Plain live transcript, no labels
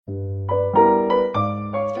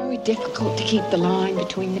difficult to keep the line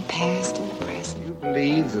between the past and the present. You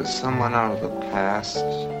believe that someone out of the past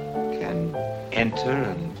can enter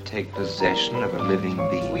and take possession of a living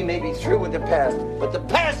being? We may be through with the past, but the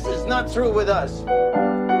past is not through with us.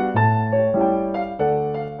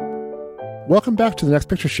 Welcome back to The Next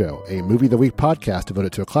Picture Show, a Movie of the Week podcast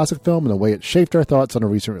devoted to a classic film and the way it shaped our thoughts on a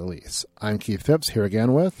recent release. I'm Keith Phipps, here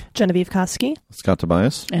again with Genevieve Koski, Scott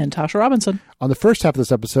Tobias, and Tasha Robinson. On the first half of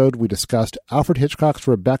this episode, we discussed Alfred Hitchcock's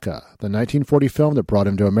Rebecca, the 1940 film that brought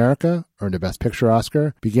him to America, earned a Best Picture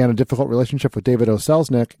Oscar, began a difficult relationship with David O.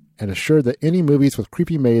 Selznick, and assured that any movies with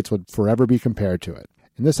creepy maids would forever be compared to it.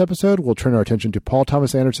 In this episode, we'll turn our attention to Paul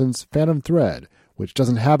Thomas Anderson's Phantom Thread, which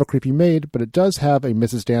doesn't have a creepy maid, but it does have a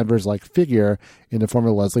Mrs. Danvers-like figure in the form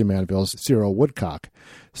of Leslie Manville's Cyril Woodcock,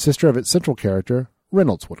 sister of its central character,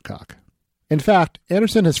 Reynolds Woodcock. In fact,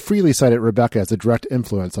 Anderson has freely cited Rebecca as a direct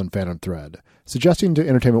influence on Phantom Thread, suggesting to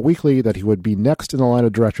Entertainment Weekly that he would be next in the line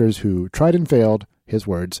of directors who tried and failed, his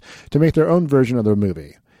words, to make their own version of the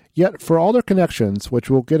movie. Yet, for all their connections, which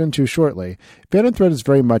we'll get into shortly, Phantom Thread is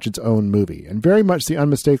very much its own movie, and very much the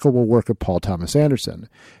unmistakable work of Paul Thomas Anderson.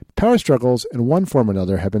 Power struggles, in one form or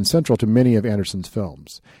another, have been central to many of Anderson's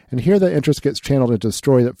films, and here that interest gets channeled into a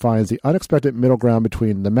story that finds the unexpected middle ground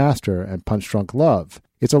between The Master and Punch-Drunk Love.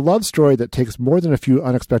 It's a love story that takes more than a few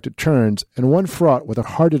unexpected turns, and one fraught with a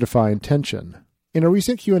hard-to-define tension. In a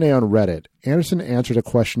recent Q&A on Reddit, Anderson answered a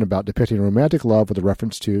question about depicting romantic love with a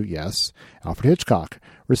reference to, yes, Alfred Hitchcock,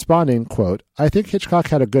 responding, quote, "I think Hitchcock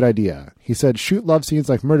had a good idea. He said shoot love scenes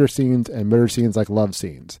like murder scenes and murder scenes like love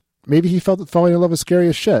scenes. Maybe he felt that falling in love was scary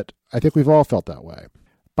as shit. I think we've all felt that way."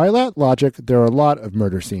 By that logic, there are a lot of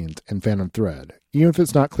murder scenes in Phantom Thread, even if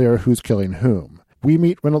it's not clear who's killing whom. We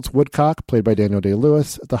meet Reynolds Woodcock, played by Daniel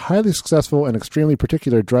Day-Lewis, the highly successful and extremely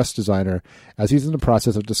particular dress designer, as he's in the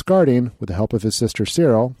process of discarding, with the help of his sister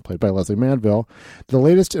Cyril, played by Leslie Manville, the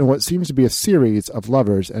latest in what seems to be a series of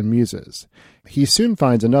lovers and muses. He soon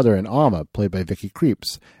finds another in Alma, played by Vicky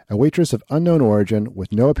Krieps, a waitress of unknown origin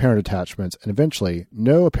with no apparent attachments and eventually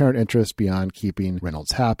no apparent interest beyond keeping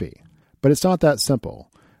Reynolds happy. But it's not that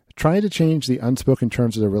simple. Trying to change the unspoken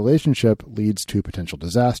terms of the relationship leads to potential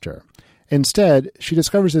disaster. Instead, she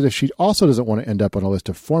discovers that if she also doesn't want to end up on a list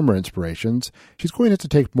of former inspirations, she's going to have to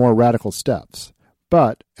take more radical steps.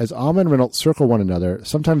 But as Alma and Reynolds circle one another,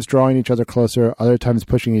 sometimes drawing each other closer, other times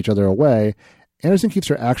pushing each other away, Anderson keeps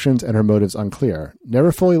her actions and her motives unclear,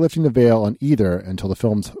 never fully lifting the veil on either until the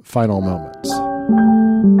film's final moments.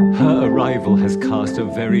 Her arrival has cast a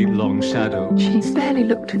very long shadow. She's barely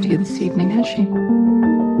looked at you this evening, has she?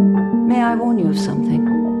 May I warn you of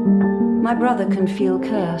something? My brother can feel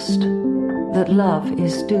cursed. That love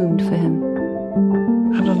is doomed for him.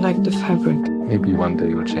 I don't like the fabric. Maybe one day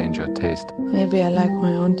you'll change your taste. Maybe I like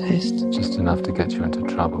my own taste. Just enough to get you into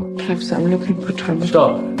trouble. Perhaps I'm looking for trouble.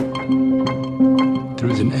 Stop! There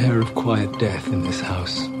is an air of quiet death in this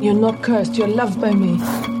house. You're not cursed, you're loved by me.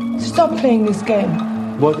 Stop playing this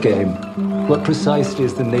game. What game? What precisely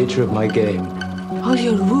is the nature of my game? All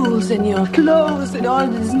your rules and your clothes and all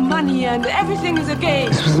this money and everything is a game.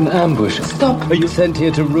 This was an ambush. Stop. Are you sent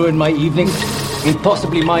here to ruin my evening? And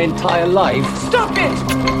possibly my entire life? Stop it!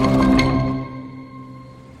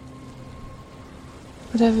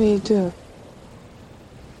 Whatever you do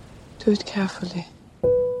it carefully.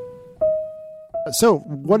 So,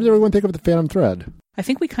 what did everyone think of the Phantom Thread? I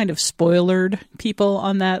think we kind of spoilered people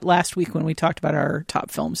on that last week when we talked about our top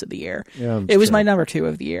films of the year. Yeah, it was my number 2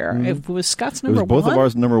 of the year. Mm-hmm. It was Scott's number 1. It was both of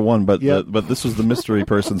ours number 1, but but this was the mystery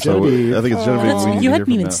person, so I think it's Genevieve. You hadn't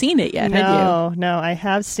even seen it yet, had you? No, I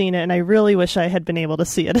have seen it, and I really wish I had been able to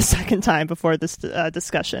see it a second time before this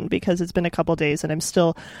discussion, because it's been a couple days and I'm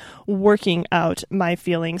still working out my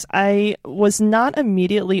feelings. I was not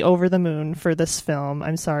immediately over the moon for this film.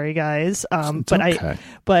 I'm sorry, guys.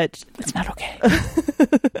 But it's not okay.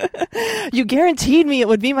 You guaranteed me it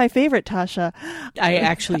would be my favorite, Tasha. I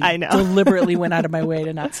actually deliberately went out of my way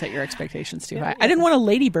to not set your expectations too high. I didn't want to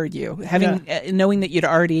ladybird you, knowing that you'd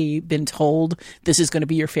already been told this is going to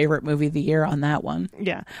be your favorite movie of the year on that one.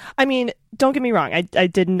 Yeah. I mean, don't get me wrong. I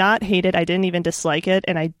did not hate it. I didn't even dislike it.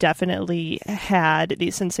 And I definitely had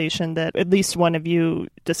the sensation that at least one of you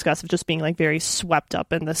discussed of just being like very swept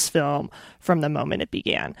up in this film from the moment it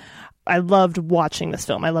began. I loved watching this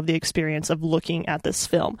film. I love the experience of looking at this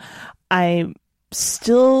film. I'm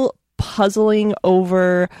still puzzling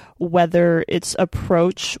over whether its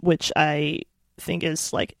approach, which I think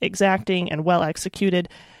is like exacting and well executed,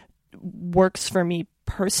 works for me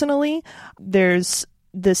personally. There's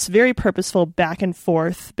this very purposeful back and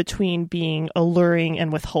forth between being alluring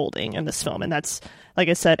and withholding in this film. And that's, like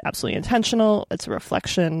I said, absolutely intentional. It's a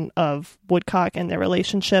reflection of Woodcock and their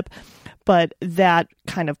relationship. but that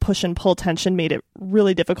kind of push and pull tension made it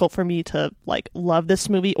really difficult for me to like love this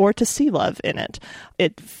movie or to see love in it.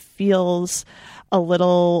 It feels a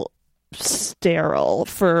little sterile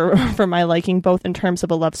for my liking, both in terms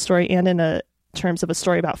of a love story and in terms of a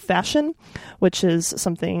story about fashion, which is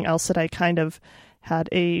something else that I kind of had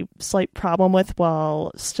a slight problem with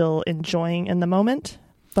while still enjoying in the moment.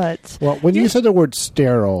 But when you said the word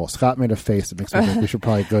sterile, Scott made a face that makes me think we should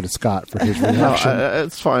probably go to Scott for his reaction. No,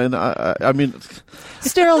 it's fine. I mean,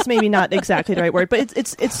 sterile is maybe not exactly the right word, but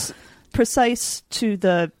it's precise to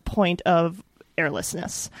the point of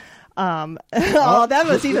airlessness. That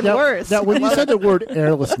was even worse. Now, when you said the word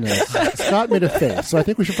airlessness, Scott made a face, so I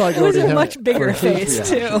think we should probably go to him. It was a much bigger face,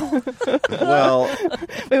 too. Well,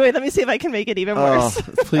 wait, let me see if I can make it even worse.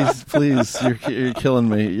 Please, you're killing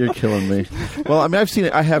me. You're killing me. Well, I mean, I've seen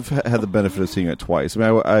it. I have had the benefit of seeing it twice. I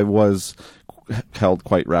mean, I was held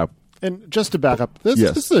quite rapt. And just to back up, this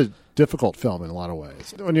is a difficult film in a lot of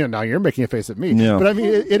ways. Now you're making a face at me, but I mean,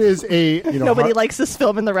 it is a nobody likes this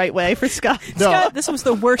film in the right way for Scott. No. Scott, this was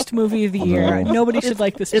the worst movie of the year. Nobody should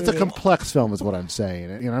like this movie. It's a complex film, is what I'm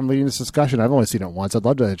saying. I'm leading this discussion. I've only seen it once. I'd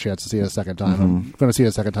love to have a chance to see it a second time. I'm going to see it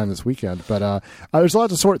a second time this weekend, but there's a lot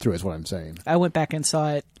to sort through, is what I'm saying. I went back and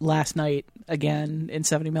saw it last night again in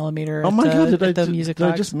 70mm. Oh my God! Did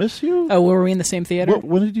I just miss you? Oh, were we in the same theater?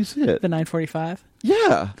 When did you see it? The 9:45.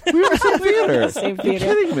 Yeah, we were in the same theater. Same theater.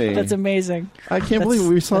 You're kidding me? That's amazing. I can't believe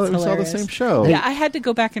we saw the same show. Yeah, I had to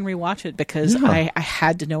go back and rewatch it because I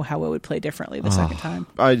had to know how it would play differently the second time.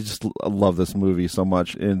 I just love this movie so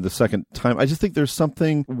much. In the second time, I just think there's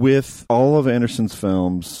something with all of Anderson's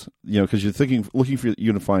films, because you're looking for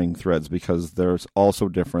unifying threads, because they're all so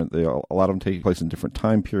different. A lot of them take place in different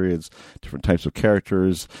time periods, different types of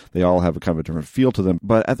characters. They all have a kind of a different feel to them.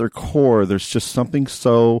 But at their core, there's just something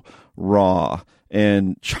so raw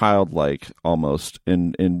and childlike almost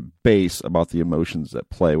in base about the emotions that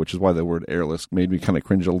play, which is why the word airless made me kind of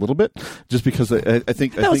cringe a little bit, just because I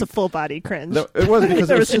think that was a full body cringe. No, it wasn't, because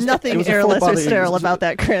there was nothing airless or sterile about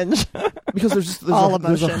that cringe. Because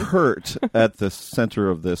there's a hurt at the center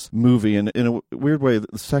of this movie, and in a weird way,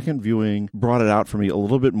 the second viewing brought it out for me a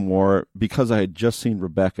little bit more, because I had just seen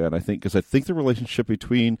Rebecca, and I think the relationship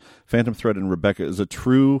between Phantom Thread and Rebecca is a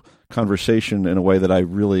true conversation in a way that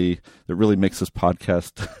really makes this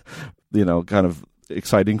podcast, kind of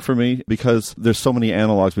exciting for me, because there's so many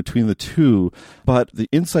analogs between the two. But the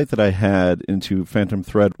insight that I had into Phantom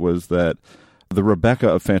Thread was that the Rebecca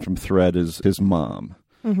of Phantom Thread is his mom.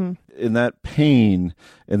 Mm-hmm. In that pain,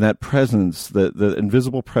 in that presence, the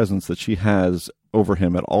invisible presence that she has over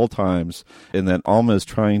him at all times, and that Alma is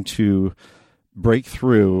trying to break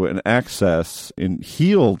through and access and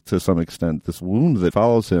heal to some extent this wound that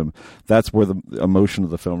follows him. That's where the emotion of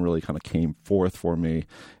the film really kind of came forth for me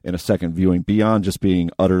in a second viewing, beyond just being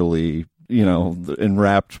utterly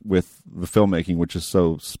enwrapped with the filmmaking, which is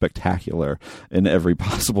so spectacular in every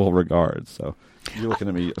possible regard. So you're looking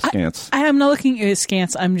at me askance. I am not looking at you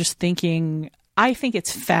askance. I'm just thinking, I think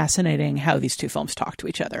it's fascinating how these two films talk to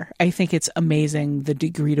each other. I think it's amazing the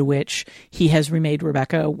degree to which he has remade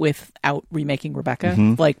Rebecca without remaking Rebecca,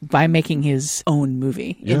 like by making his own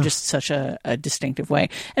movie in just such a distinctive way.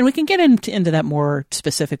 And we can get into that more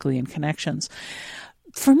specifically in connections.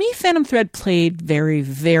 For me, Phantom Thread played very,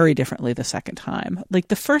 very differently the second time. Like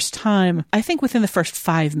the first time, I think within the first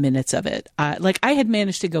 5 minutes of it, I had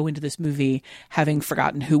managed to go into this movie having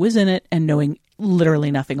forgotten who was in it and knowing literally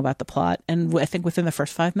nothing about the plot. And I think within the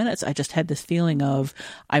first 5 minutes, I just had this feeling of,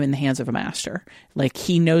 I'm in the hands of a master. Like,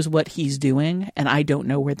 he knows what he's doing, and I don't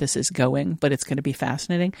know where this is going, but it's going to be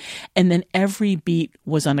fascinating. And then every beat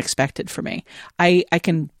was unexpected for me. I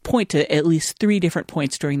can point to at least 3 different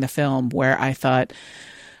points during the film where I thought,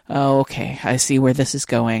 oh, okay, I see where this is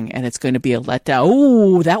going, and it's going to be a letdown.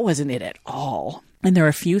 Oh, that wasn't it at all. And there are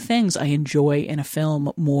a few things I enjoy in a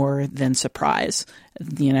film more than surprise.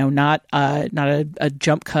 Not a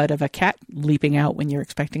jump cut of a cat leaping out when you're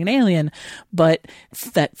expecting an alien, but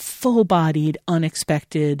that full-bodied,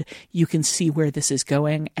 unexpected, you can see where this is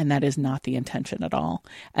going, and that is not the intention at all.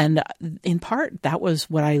 And in part, that was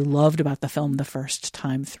what I loved about the film the first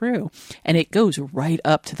time through. And it goes right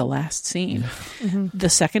up to the last scene. Mm-hmm. The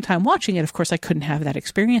second time watching it, of course, I couldn't have that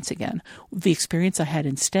experience again. The experience I had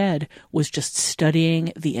instead was just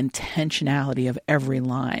studying the intentionality of every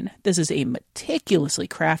line. This is a meticulously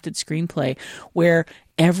crafted screenplay where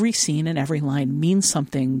every scene and every line means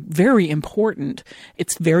something very important.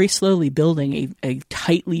 It's very slowly building a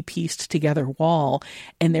tightly pieced together wall,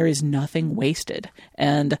 and there is nothing wasted.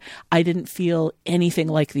 And I didn't feel anything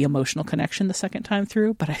like the emotional connection the second time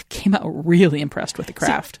through, but I came out really impressed with the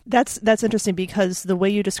craft. See, that's interesting, because the way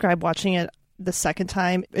you describe watching it the second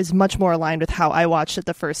time is much more aligned with how I watched it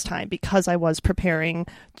the first time, because I was preparing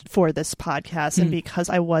for this podcast and because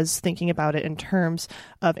I was thinking about it in terms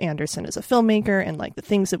of Anderson as a filmmaker and like the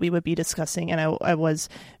things that we would be discussing. And I was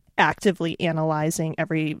actively analyzing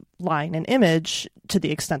every line and image to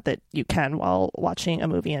the extent that you can while watching a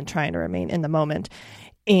movie and trying to remain in the moment.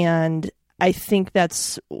 And I think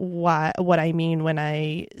that's what I mean when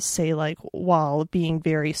I say, like, while being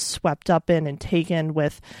very swept up in and taken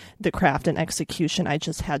with the craft and execution, I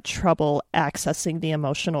just had trouble accessing the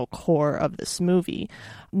emotional core of this movie.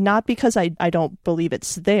 Not because I don't believe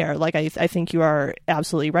it's there. Like, I think you are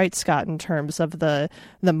absolutely right, Scott, in terms of the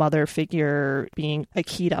mother figure being a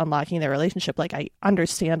key to unlocking their relationship. Like, I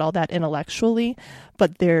understand all that intellectually,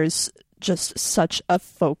 but there's just such a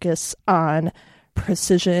focus on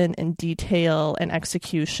precision and detail and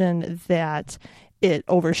execution that it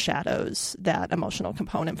overshadows that emotional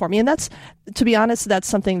component for me. And that's, to be honest, that's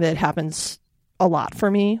something that happens a lot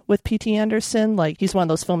for me with P.T. Anderson. Like, he's one of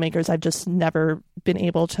those filmmakers I've just never been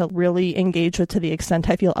able to really engage with to the extent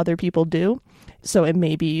I feel other people do. So it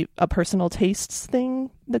may be a personal tastes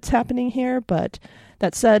thing that's happening here, but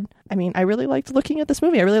that said, I mean, I really liked looking at this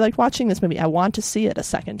movie. I really liked watching this movie. I want to see it a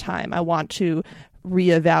second time. I want to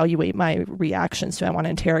reevaluate my reactions to it. I want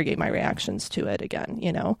to interrogate my reactions to it again,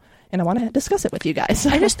 you know, and I want to discuss it with you guys.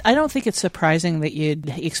 I don't think it's surprising that you'd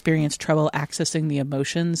experience trouble accessing the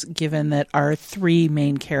emotions, given that our three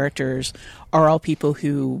main characters are all people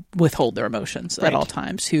who withhold their emotions at all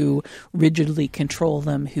times, who rigidly control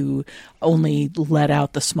them, who only let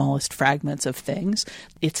out the smallest fragments of things.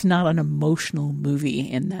 It's not an emotional movie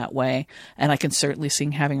in that way, and I can certainly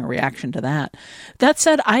see having a reaction to that. That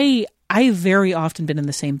said, I've very often been in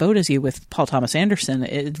the same boat as you with Paul Thomas Anderson,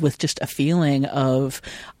 with just a feeling of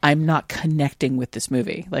I'm not connecting with this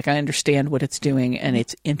movie. Like, I understand what it's doing and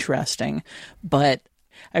it's interesting, but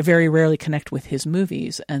I very rarely connect with his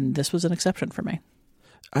movies, and this was an exception for me.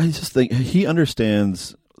 I just think he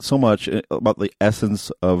understands so much about the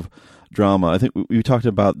essence of drama. I think we talked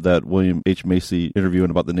about that William H. Macy interview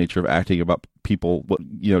and about the nature of acting, about people,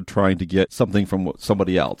 trying to get something from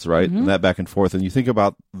somebody else, right? And that back and forth. And you think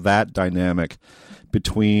about that dynamic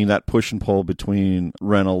between that push and pull between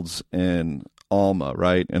Reynolds and Alma,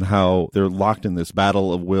 right? And how they're locked in this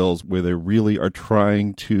battle of wills where they really are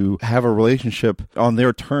trying to have a relationship on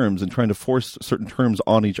their terms and trying to force certain terms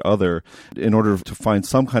on each other in order to find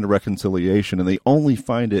some kind of reconciliation. And they only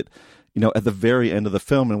find it, at the very end of the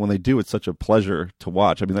film. And when they do, it's such a pleasure to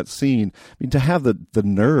watch. I mean, that scene, to have the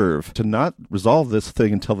nerve to not resolve this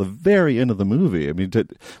thing until the very end of the movie. I mean,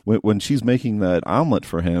 when she's making that omelet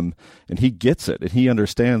for him and he gets it and he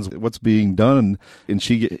understands what's being done, and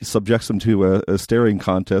she subjects him to a staring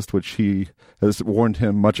contest, which he has warned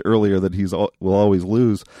him much earlier that will always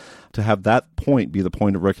lose. To have that point be the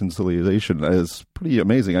point of reconciliation is pretty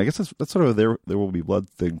amazing. I guess that's sort of There Will Be Blood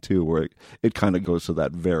thing too, where it kind of goes to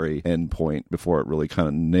that very end point before it really kind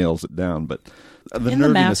of nails it down. But the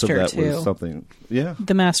nerdiness of that was something. Yeah.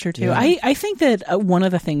 The Master too. Yeah. I think that one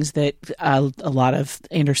of the things that a lot of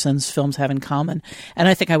Anderson's films have in common, and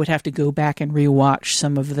I think I would have to go back and rewatch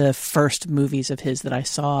some of the first movies of his that I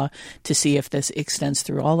saw to see if this extends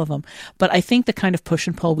through all of them. But I think the kind of push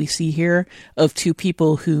and pull we see here of two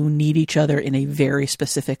people who need each other in a very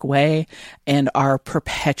specific way and are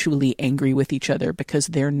perpetually angry with each other because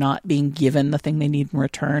they're not being given the thing they need in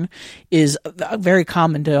return is very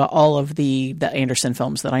common to all of the Anderson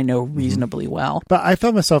films that I know reasonably well. But I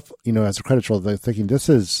found myself, as a credit roll, thinking this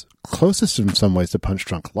is closest in some ways to Punch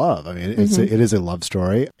Drunk Love. I mean, it is a love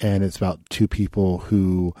story, and it's about two people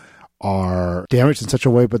who are damaged in such a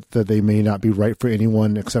way, but that they may not be right for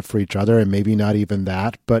anyone except for each other, and maybe not even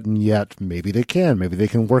that, but yet maybe they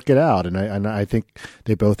can work it out. And I think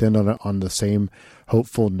they both end on the same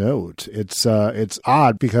hopeful note. It's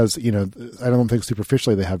odd because, I don't think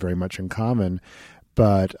superficially they have very much in common,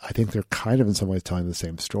 but I think they're kind of in some ways telling the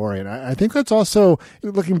same story. And I think that's also,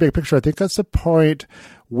 looking big picture, I think that's the point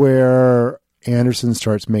where Anderson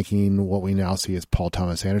starts making what we now see as Paul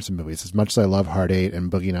Thomas Anderson movies. As much as I love Hard Eight and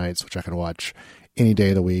Boogie Nights, which I can watch any day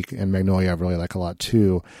of the week, and Magnolia I really like a lot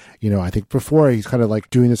too. I think before he's kind of like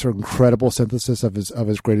doing this sort of incredible synthesis of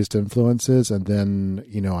his greatest influences, and then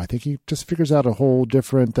I think he just figures out a whole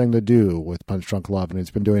different thing to do with Punch Drunk Love, and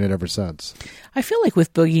he's been doing it ever since. I feel like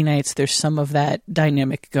with Boogie Nights, there's some of that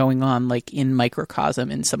dynamic going on, like in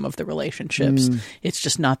microcosm in some of the relationships. It's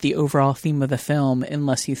just not the overall theme of the film,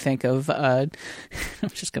 unless you think of I'm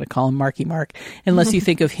just going to call him Marky Mark, unless you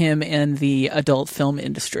think of him and the adult film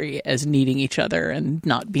industry as needing each other other and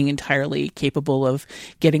not being entirely capable of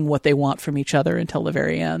getting what they want from each other until the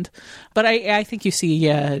very end. But I think you see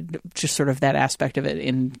just sort of that aspect of it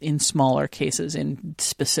in smaller cases, in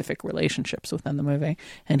specific relationships within the movie.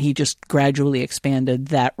 And he just gradually expanded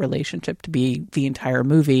that relationship to be the entire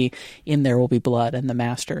movie in There Will Be Blood and The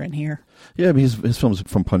Master and here. Yeah, I mean, his films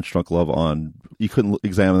from Punch Drunk Love on, you couldn't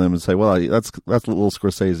examine them and say, well, that's a little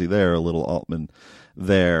Scorsese there, a little Altman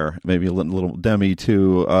there, maybe a little Demi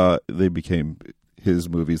too. They became his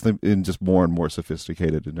movies and just more and more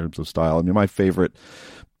sophisticated in terms of style. I mean, my favorite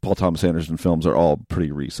Paul Thomas Anderson films are all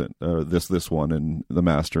pretty recent. This one and The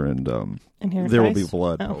Master and There Will Be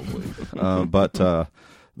Blood, probably. But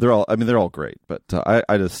they're all great. But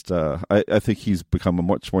I think he's become a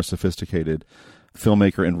much more sophisticated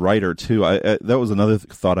filmmaker and writer too. That was another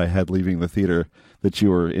thought I had leaving the theater that you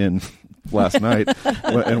were in last night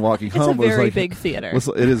and walking home. It's a very big theater.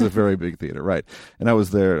 It is a very big theater, right? And I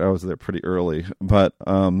was there pretty early, but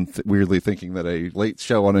weirdly thinking that a late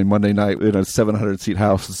show on a Monday night in a 700-seat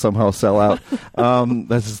house would somehow sell out.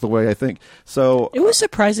 That's just the way I think. So it was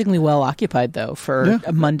surprisingly well occupied, though, for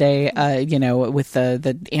a Monday. With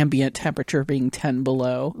the ambient temperature being 10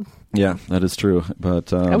 below. Yeah, that is true.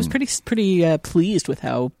 But I was pretty pleased with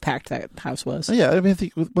how packed that house was. Yeah, I mean, I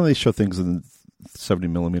think when they show things in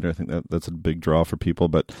 70mm, I think that's a big draw for people.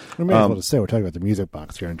 But we may as well just say we're talking about the Music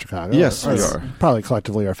Box here in Chicago. Yes, we are. Probably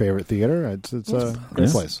collectively our favorite theater. It's a great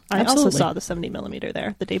place. I also saw the 70mm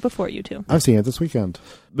there the day before you two. I've seen it this weekend.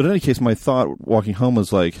 But in any case, my thought walking home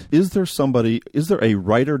was like, is there a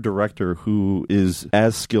writer-director who is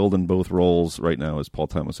as skilled in both roles right now as Paul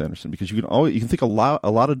Thomas Anderson? Because you can think a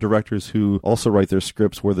lot of directors who also write their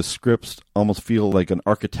scripts where the scripts almost feel like an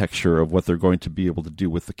architecture of what they're going to be able to do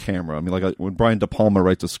with the camera. I mean, like when Brian De Palma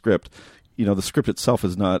writes a script, the script itself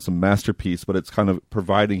is not some masterpiece, but it's kind of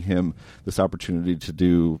providing him this opportunity to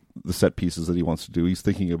do the set pieces that he wants to do. He's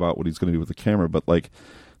thinking about what he's going to do with the camera, but like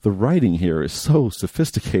the writing here is so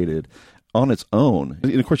sophisticated on its own.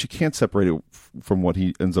 And of course, you can't separate it from what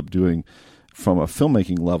he ends up doing from a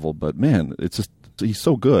filmmaking level, but man, it's just, he's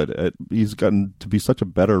so good. He's gotten to be such a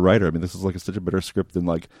better writer. I mean, this is like such a better script than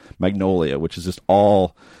like Magnolia, which is just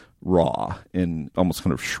all raw and almost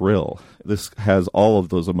kind of shrill. This has all of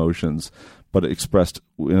those emotions, but expressed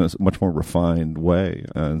in a much more refined way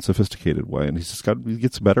and sophisticated way. And he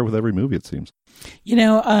gets better with every movie, it seems.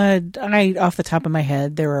 I off the top of my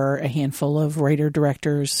head, there are a handful of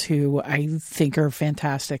writer-directors who I think are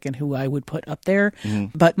fantastic and who I would put up there.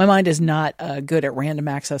 Mm-hmm. But my mind is not good at random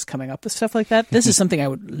access coming up with stuff like that. This is something I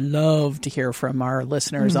would love to hear from our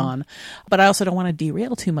listeners on. But I also don't want to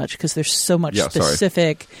derail too much because there's so much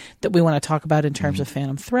specific that we want to talk about in terms of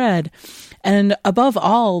Phantom Thread. And above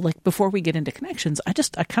all, like before we get into connections, I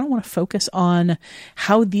kind of want to focus on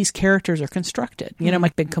how these characters are constructed. My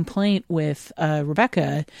big complaint with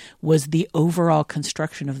Rebecca was the overall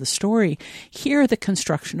construction of the story. Here, the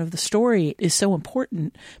construction of the story is so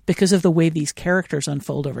important because of the way these characters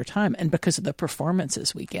unfold over time and because of the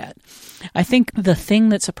performances we get. I think the thing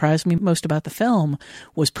that surprised me most about the film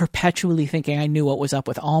was perpetually thinking I knew what was up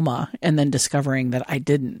with Alma and then discovering that I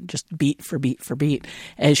didn't, just beat for beat for beat,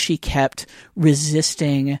 as she kept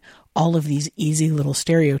resisting all of these easy little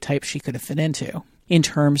stereotypes she could have fit into in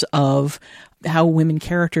terms of how women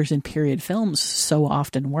characters in period films so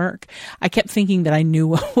often work. I kept thinking that I knew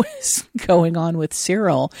what was going on with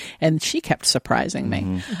Cyril, and she kept surprising me.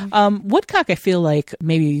 Mm-hmm. Woodcock, I feel like,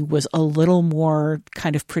 maybe was a little more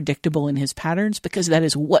kind of predictable in his patterns because that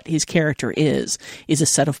is what his character is a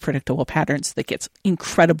set of predictable patterns that gets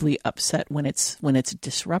incredibly upset when it's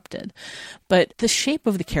disrupted. But the shape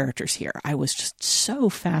of the characters here, I was just so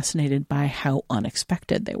fascinated by how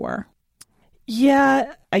unexpected they were.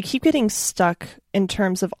 Yeah, I keep getting stuck in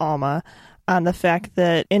terms of Alma on the fact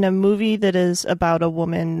that in a movie that is about a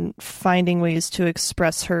woman finding ways to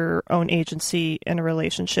express her own agency in a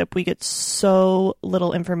relationship, we get so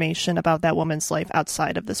little information about that woman's life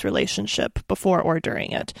outside of this relationship before or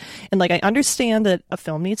during it. And I understand that a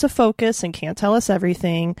film needs a focus and can't tell us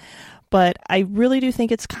everything, but I really do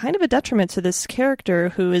think it's kind of a detriment to this character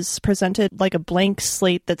who is presented like a blank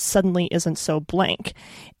slate that suddenly isn't so blank.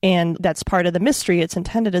 And that's part of the mystery. It's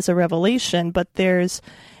intended as a revelation, but there's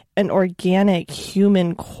an organic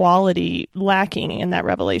human quality lacking in that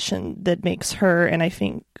revelation that makes her, and I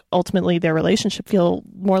think ultimately their relationship, feel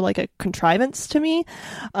more like a contrivance to me,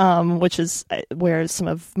 which is where some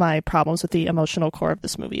of my problems with the emotional core of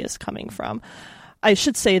this movie is coming from. I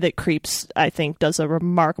should say that Creeps, I think, does a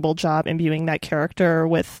remarkable job imbuing that character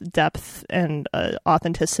with depth and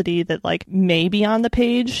authenticity that, may be on the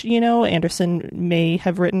page. Anderson may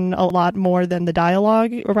have written a lot more than the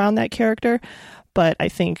dialogue around that character. but I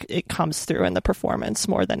think it comes through in the performance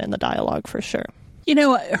more than in the dialogue for sure. You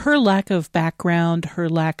know, her lack of background, her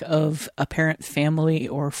lack of apparent family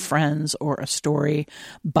or friends or a story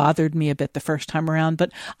bothered me a bit the first time around.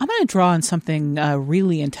 But I'm going to draw on something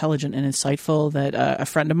really intelligent and insightful that a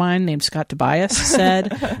friend of mine named Scott Tobias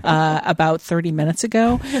said about 30 minutes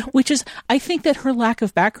ago, which is, I think that her lack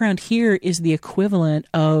of background here is the equivalent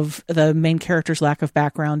of the main character's lack of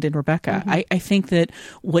background in Rebecca. Mm-hmm. I think that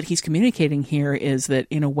what he's communicating here is that,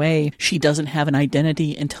 in a way, she doesn't have an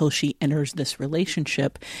identity until she enters this relationship.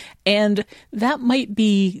 And that might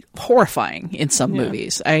be horrifying in some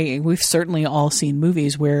movies. We've certainly all seen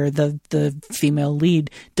movies where the female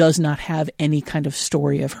lead does not have any kind of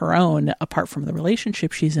story of her own apart from the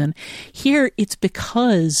relationship she's in. Here, it's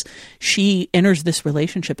because she enters this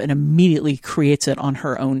relationship and immediately creates it on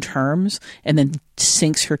her own terms and then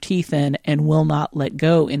sinks her teeth in and will not let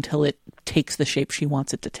go until it takes the shape she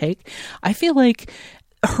wants it to take. I feel like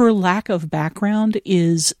her lack of background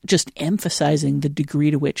is just emphasizing the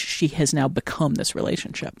degree to which she has now become this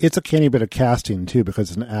relationship. It's a canny bit of casting, too,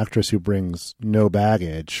 because it's an actress who brings no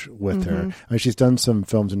baggage with her. I mean, she's done some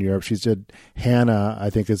films in Europe. She's did Hannah,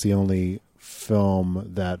 I think, is the only film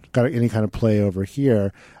that got any kind of play over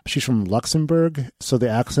here. She's from Luxembourg, so the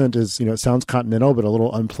accent is, it sounds continental, but a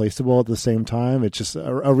little unplaceable at the same time. It's just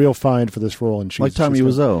a real find for this role. And she's like Tommy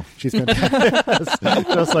Wiseau. She's fantastic.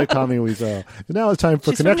 Just like Tommy Wiseau. And now it's time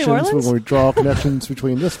for connections, when we draw connections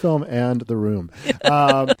between this film and The Room.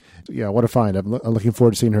 What a find. I'm looking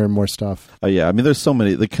forward to seeing her in more stuff. Yeah, I mean, there's so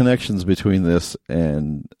many. The connections between this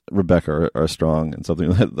and Rebecca are strong, and something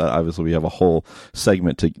that obviously we have a whole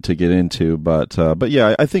segment to get into. But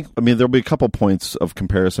yeah, I think, there'll be a couple points of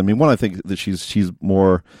comparison. I mean, one, I think that she's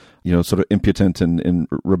more, sort of impotent and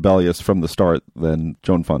rebellious from the start than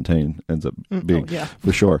Joan Fontaine ends up being,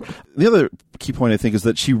 for sure. The other key point, I think, is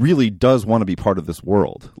that she really does want to be part of this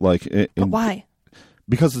world. But why?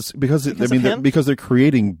 Because they're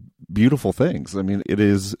creating beautiful things. I mean, it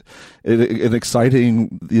is an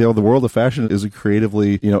exciting, the world of fashion is a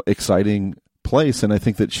creatively, exciting place, and I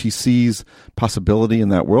think that she sees possibility in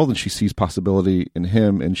that world, and she sees possibility in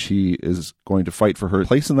him, and she is going to fight for her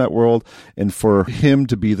place in that world and for him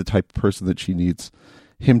to be the type of person that she needs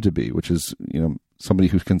him to be, which is, somebody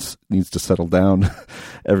who needs to settle down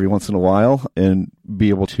every once in a while and be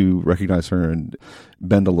able to recognize her and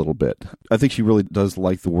bend a little bit. I think she really does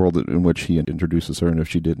like the world in which he introduces her, and if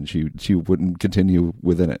she didn't, she wouldn't continue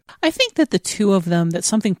within it. I think that the two of them, that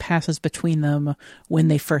something passes between them when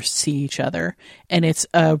they first see each other, and it's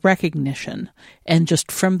a recognition. And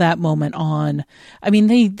just from that moment on,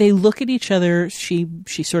 they look at each other, she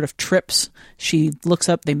sort of trips, she looks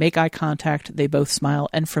up, they make eye contact, they both smile,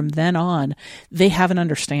 and from then on, they have an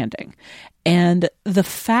understanding. And the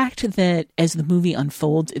fact that as the movie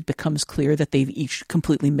unfolds, it becomes clear that they've each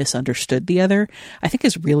completely misunderstood the other, I think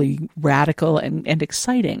is really radical and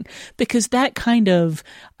exciting, because that kind of,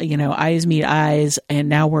 eyes meet eyes and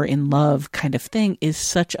now we're in love kind of thing is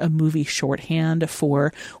such a movie shorthand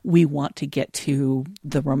for we want to get to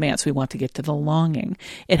the romance, we want to get to the longing.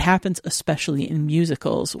 It happens especially in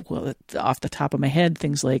musicals. Well, off the top of my head,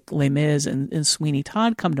 things like Les Mis and Sweeney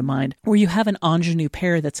Todd come to mind, where you have an ingenue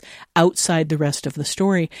pair that's outside the rest of the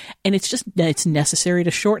story, and it's necessary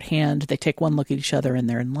to shorthand. They take one look at each other and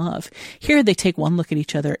they're in love. Here they take one look at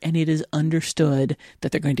each other and it is understood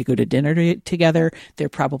that they're going to go to dinner together, they're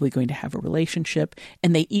probably going to have a relationship,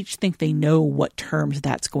 and they each think they know what terms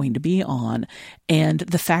that's going to be on. And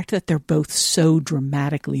the fact that they're both so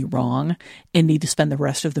dramatically wrong and need to spend the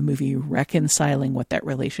rest of the movie reconciling what that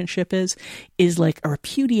relationship is like a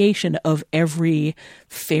repudiation of every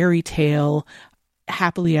fairy tale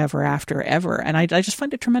happily ever after ever. And I just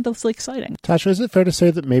find it tremendously exciting. Tasha, is it fair to say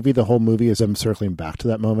that maybe the whole movie is them circling back to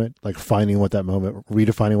that moment, like redefining what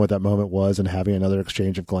that moment was and having another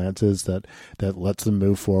exchange of glances that lets them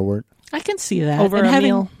move forward? I can see that. Over a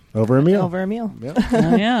meal. Yeah.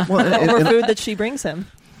 Yeah. Over food that she brings him.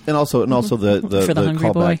 And also the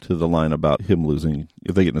callback boy. to the line about him losing,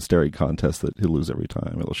 if they get in a staring contest, that he'll lose every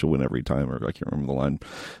time, or she'll win every time, or I can't remember the line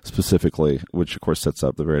specifically, which of course sets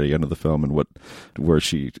up the very end of the film and where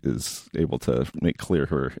she is able to make clear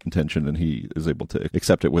her intention, and he is able to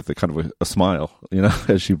accept it with a kind of a smile,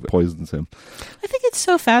 as she poisons him. I think it's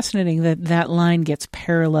so fascinating that line gets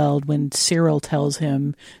paralleled when Cyril tells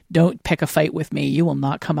him, "Don't pick a fight with me, you will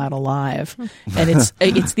not come out alive." And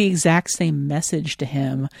it's the exact same message to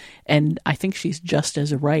him. And I think she's just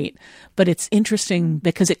as right. But it's interesting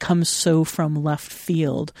because it comes so from left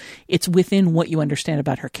field. It's within what you understand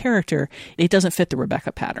about her character. It doesn't fit the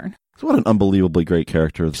Rebecca pattern. So what an unbelievably great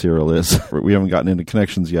character Cyril is. We haven't gotten into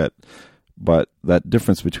connections yet, But that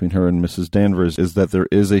difference between her and Mrs. Danvers is that there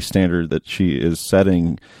is a standard that she is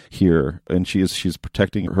setting here, and she's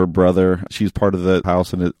protecting her brother. She's part of the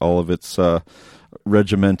house and all of its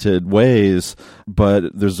regimented ways, but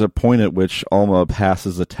there's a point at which Alma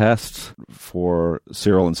passes a test for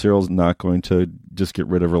Cyril, and Cyril's not going to just get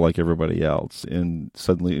rid of her like everybody else. And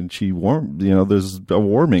suddenly, she there's a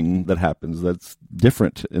warming that happens that's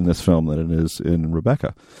different in this film than it is in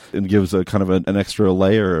Rebecca. It gives a kind of an extra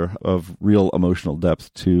layer of real emotional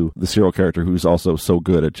depth to the Cyril character, who's also so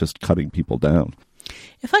good at just cutting people down.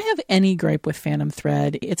 If I have any gripe with Phantom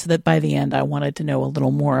Thread, it's that by the end I wanted to know a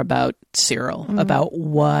little more about Cyril, about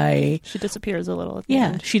why... She disappears a little at the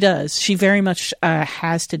end. Yeah, she does. She very much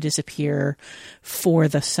has to disappear for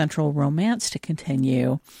the central romance to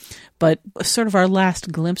continue. But sort of our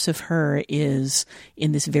last glimpse of her is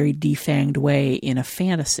in this very defanged way in a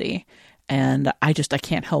fantasy. And I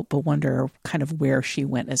can't help but wonder kind of where she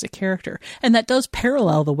went as a character. And that does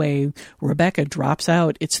parallel the way Rebecca drops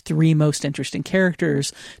out its three most interesting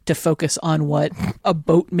characters to focus on what a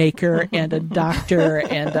boat maker and a doctor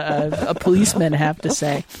and a policeman have to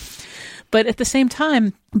say. But at the same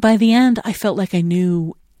time, by the end, I felt like I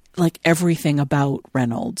knew everything about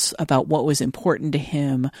Reynolds, about what was important to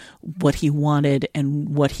him, what he wanted and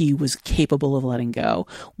what he was capable of letting go,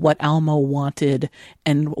 what Alma wanted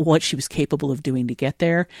and what she was capable of doing to get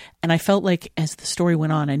there. And I felt like as the story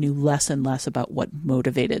went on, I knew less and less about what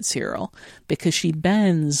motivated Cyril, because she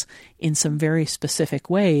bends in some very specific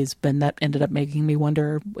ways, but that ended up making me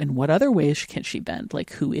wonder in what other ways can she bend?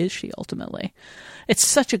 Like, who is she ultimately? It's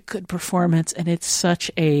such a good performance, and it's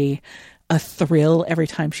such a thrill every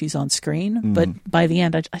time she's on screen. But by the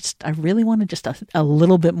end, I really wanted just a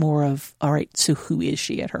little bit more of, all right, so who is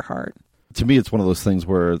she at her heart? To me, it's one of those things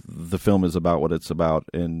where the film is about what it's about,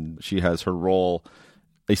 and she has her role,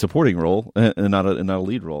 a supporting role, and not a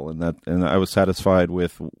lead role. And I was satisfied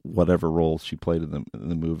with whatever role she played in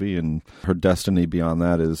the movie, and her destiny beyond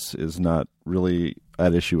that is not really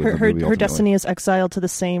at issue with the movie. Her destiny is exiled to the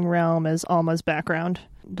same realm as Alma's background.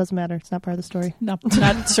 Doesn't matter. It's not part of the story. Not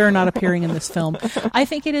appearing in this film. I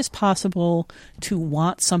think it is possible to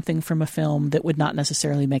want something from a film that would not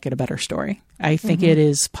necessarily make it a better story. I think it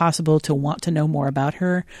is possible to want to know more about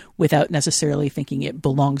her without necessarily thinking it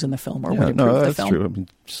belongs in the film or would improve the film. That's true. I mean,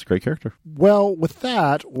 she's a great character. Well, with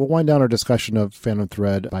that, we'll wind down our discussion of Phantom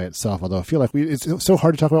Thread by itself, although I feel like it's so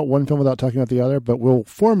hard to talk about one film without talking about the other, but we'll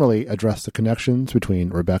formally address the connections between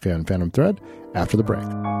Rebecca and Phantom Thread after the break.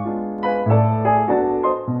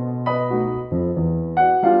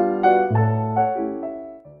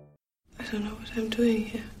 I don't know what I'm doing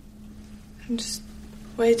here. I'm just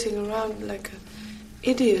waiting around like an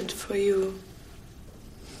idiot for you.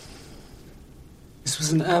 This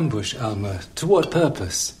was an ambush, Alma. To what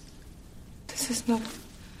purpose? This is not...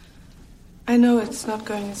 I know it's not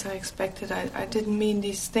going as I expected. I didn't mean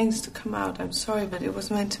these things to come out. I'm sorry, but it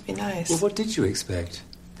was meant to be nice. Well, what did you expect?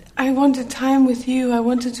 I wanted time with you. I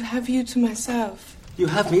wanted to have you to myself. You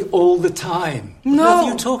have me all the time. No. What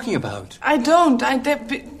are you talking about? I don't.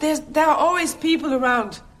 There are always people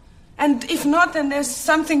around. And if not, then there's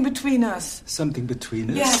something between us. Something between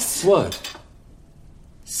us? Yes. What?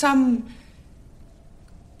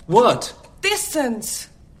 What? Distance.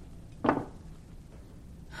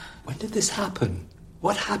 When did this happen?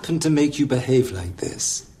 What happened to make you behave like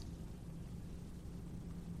this?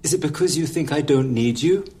 Is it because you think I don't need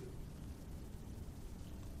you?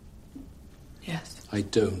 Yes. I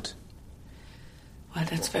don't. Well,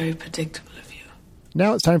 that's very predictable of you.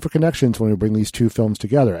 Now it's time for connections when we bring these two films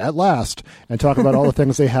together at last and talk about all the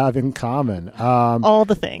things they have in common. All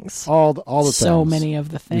the things. All the things. So many of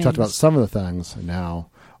the things. We talked about some of the things, and now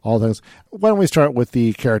all the things. Why don't we start with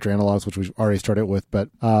the character analogs, which we've already started with, but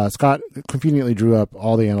Scott conveniently drew up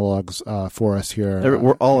all the analogs for us here.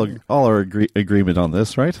 We're all agreement on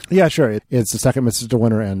this, right? Yeah, sure. It's the second Mrs. De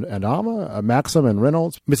Winter and Alma, Maxim and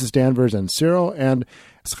Reynolds, Mrs. Danvers and Cyril, and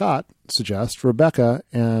Scott suggests Rebecca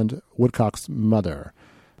and Woodcock's mother.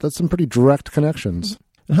 That's some pretty direct connections.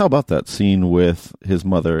 And how about that scene with his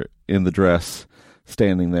mother in the dress,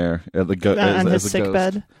 standing there at the on his sick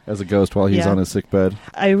bed as a ghost while he's on his sick bed?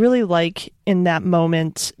 I really like in that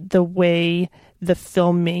moment the way the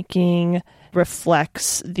filmmaking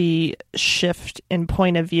reflects the shift in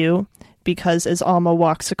point of view, because as Alma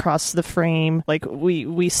walks across the frame, like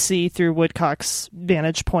we see through Woodcock's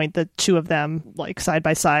vantage point the two of them like side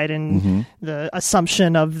by side, and the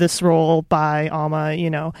assumption of this role by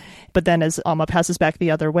Alma, but then as Alma passes back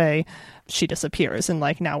the other way, she disappears, and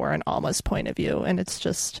like now we're in Alma's point of view, and it's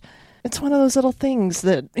just It's one of those little things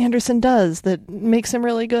that Anderson does that makes him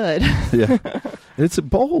really good. Yeah. It's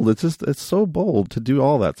bold. It's so bold to do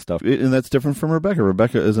all that stuff. And that's different from Rebecca.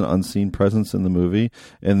 Rebecca is an unseen presence in the movie.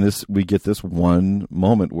 And we get this one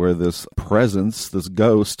moment where this presence, this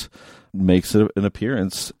ghost, makes an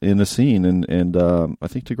appearance in a scene, and I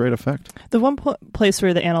think to great effect. The one place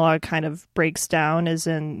where the analog kind of breaks down is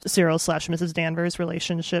in Cyril / Mrs. Danvers'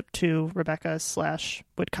 relationship to Rebecca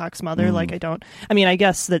 / Woodcock's mother. I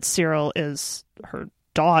guess that Cyril is her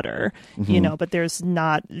daughter, but there's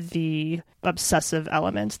not the obsessive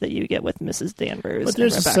elements that you get with Mrs. Danvers. But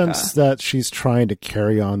there's and a Rebecca. sense that she's trying to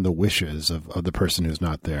carry on the wishes of the person who's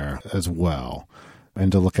not there as well. And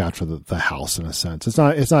to look out for the house in a sense.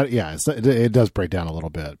 It does break down a little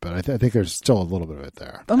bit, but I think there's still a little bit of it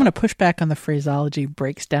there. I'm going to push back on the phraseology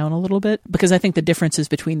breaks down a little bit, because I think the differences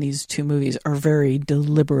between these two movies are very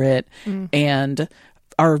deliberate and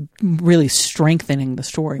are really strengthening the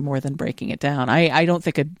story more than breaking it down. I don't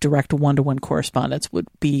think a direct one-to-one correspondence would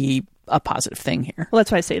be a positive thing here. Well,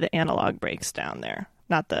 that's why I say the analog breaks down there,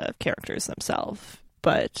 not the characters themselves.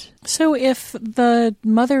 But so if the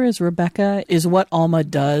mother is Rebecca, is what Alma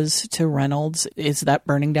does to Reynolds, is that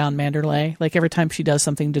burning down Manderley? Like every time she does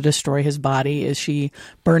something to destroy his body, is she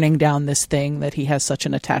burning down this thing that he has such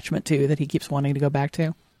an attachment to that he keeps wanting to go back to?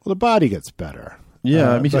 Well, the body gets better.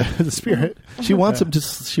 Yeah, the spirit. She wants him to.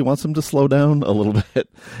 She wants him to slow down a little bit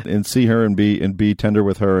and see her and be tender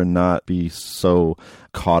with her and not be so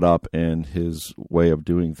caught up in his way of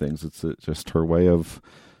doing things. It's just her way of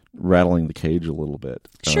rattling the cage a little bit.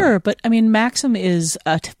 Sure, but I mean, Maxim is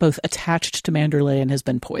both attached to Manderley and has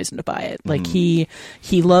been poisoned by it. Like he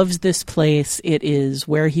loves this place. It is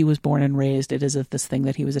where he was born and raised. It is this thing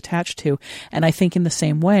that he was attached to. And I think in the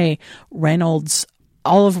same way,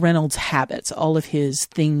 all of Reynolds' habits, all of his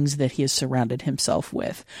things that he has surrounded himself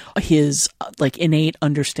with, his innate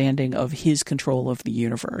understanding of his control of the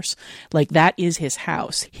universe, that is his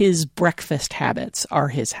house. His breakfast habits are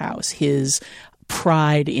his house. His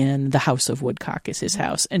pride in the House of Woodcock is his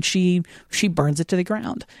house, and she burns it to the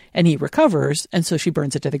ground, and he recovers, and so she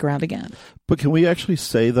burns it to the ground again. But can we actually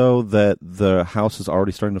say, though, that the house is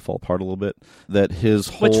already starting to fall apart a little bit? That his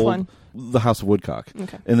whole... Which one? The House of Woodcock.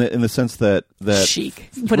 Okay. In the sense that chic.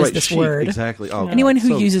 What is this chic, word? Exactly. Oh, anyone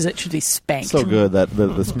who uses it should be spanked. So good, that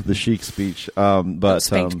the chic speech. But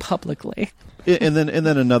spanked publicly. And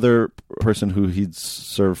then another person who he'd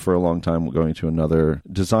served for a long time going to another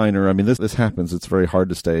designer. I mean, this happens. It's very hard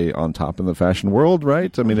to stay on top in the fashion world,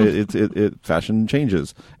 right? I mean, it fashion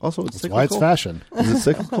changes. Also, it's cyclical. Why it's fashion. Is it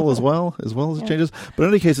cyclical as well as it changes? But in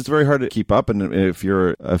any case, it's very hard to keep up. And if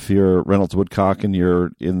you're Reynolds Woodcock and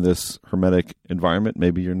you're in this hermetic environment,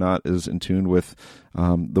 maybe you're not as in tune with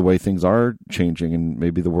the way things are changing, and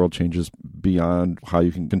maybe the world changes beyond how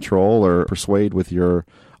you can control or persuade with your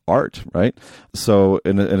art, right? So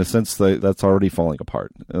in a sense, that's already falling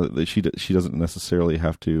apart. She doesn't necessarily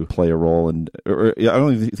have to play a role, I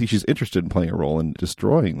don't even think she's interested in playing a role in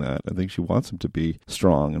destroying that. I think she wants him to be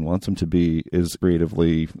strong and wants him to be as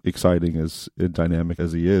creatively exciting, as dynamic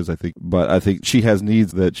as he is. I think she has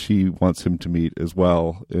needs that she wants him to meet as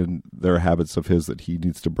well, and there are habits of his that he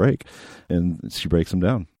needs to break, and she breaks him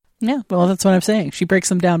down. Yeah, well, that's what I'm saying. She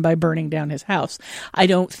breaks him down by burning down his house. I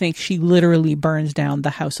don't think she literally burns down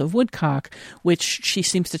the House of Woodcock, which she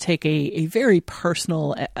seems to take a very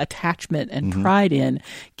personal attachment and pride in,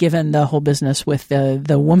 given the whole business with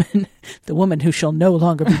the woman who shall no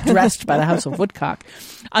longer be dressed by the House of Woodcock.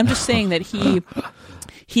 I'm just saying that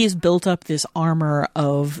he has built up this armor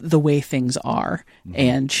of the way things are,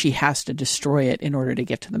 and she has to destroy it in order to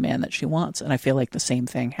get to the man that she wants. And I feel like the same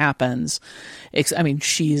thing happens. I mean,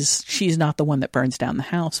 she's not the one that burns down the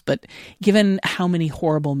house, but given how many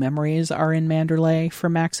horrible memories are in Manderley for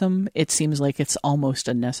Maxim, it seems like it's almost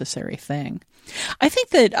a necessary thing. I think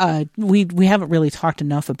that we haven't really talked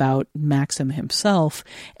enough about Maxim himself,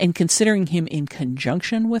 and considering him in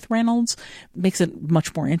conjunction with Reynolds makes it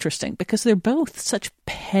much more interesting, because they're both such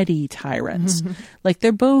petty tyrants.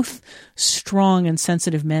 They're both strong and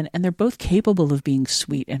sensitive men, and they're both capable of being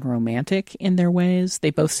sweet and romantic in their ways.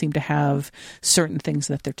 They both seem to have certain things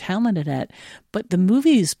that they're talented at, but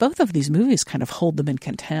both of these movies kind of hold them in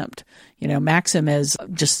contempt. Maxim is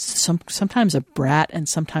just sometimes a brat and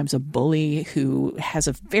sometimes a bully who has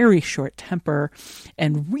a very short temper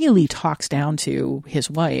and really talks down to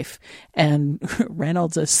his wife. And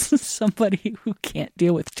Reynolds is somebody who can't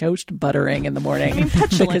deal with toast buttering in the morning. I mean,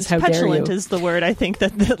 petulant is the word, I think,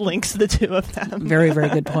 that links the two of them. Very, very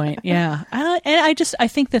good point. Yeah. And I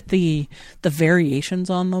think that the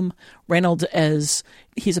variations on them, Reynolds as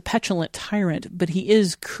he's a petulant tyrant, but he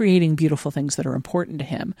is creating beautiful things that are important to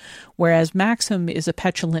him. Whereas Maxim is a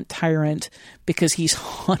petulant tyrant because he's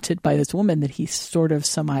haunted by this woman that he sort of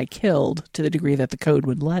semi-killed to the degree that the code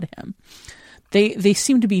would let him. They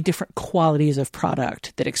seem to be different qualities of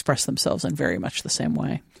product that express themselves in very much the same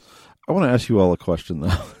way. I want to ask you all a question,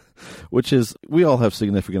 though, which is, we all have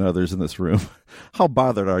significant others in this room. How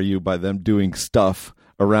bothered are you by them doing stuff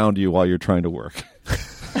around you while you're trying to work?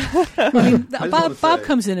 I mean, Bob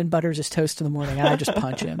comes in and butters his toast in the morning, and I just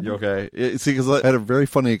punch him. You okay? See, because I had a very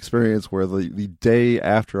funny experience where the day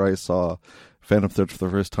after I saw Phantom Thread for the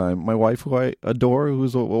first time, my wife, who I adore,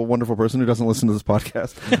 who's a wonderful person who doesn't listen to this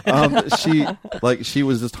podcast, she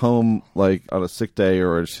was just home like on a sick day,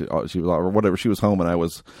 or she was, or whatever. She was home and I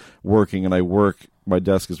was working, and my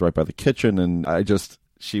desk is right by the kitchen, and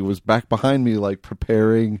she was back behind me, like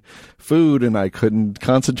preparing food, and I couldn't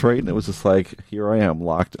concentrate. And it was just like, here I am,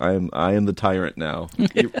 locked. I am the tyrant now,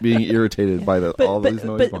 being irritated by all these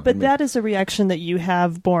noises. But that is a reaction that you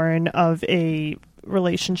have born of a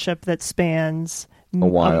relationship that spans a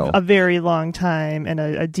while, a very long time, and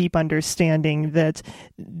a deep understanding that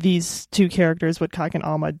these two characters, Woodcock and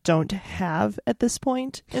Alma, don't have at this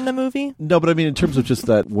point in the movie. No, but I mean, in terms of just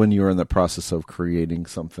that, when you're in the process of creating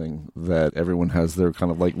something, that everyone has their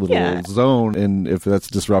kind of like little zone, and if that's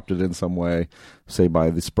disrupted in some way, say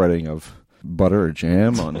by the spreading of butter or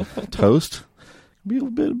jam on toast, it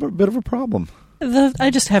can be a bit of a problem. I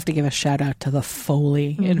just have to give a shout out to the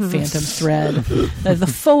Foley in Phantom Thread. The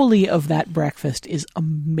Foley of that breakfast is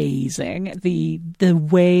amazing. The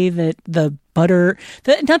way that the butter,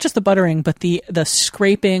 not just the buttering, but the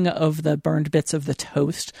scraping of the burned bits of the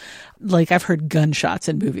toast. Like, I've heard gunshots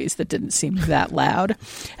in movies that didn't seem that loud.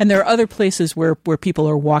 And there are other places where people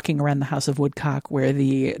are walking around the House of Woodcock where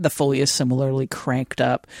the Foley is similarly cranked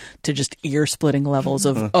up to just ear-splitting levels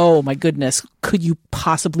of, oh my goodness, could you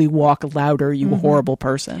possibly walk louder, you horrible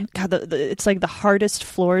person? God, it's like the hardest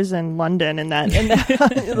floors in London, and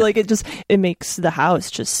that like it makes the house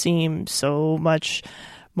just seem so much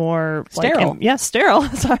more sterile. Sterile.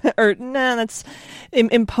 Or that's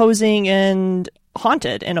imposing and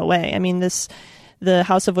haunted in a way. I mean, the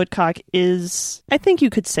House of Woodcock is, I think you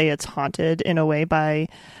could say it's haunted in a way by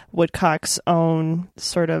Woodcock's own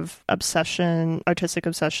sort of artistic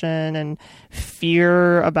obsession, and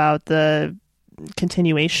fear about the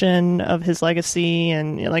continuation of his legacy,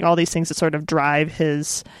 and like all these things that sort of drive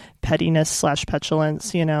his pettiness /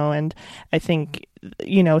 petulance, and I think,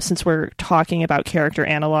 since we're talking about character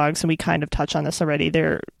analogs, and we kind of touch on this already,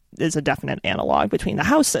 there is a definite analog between the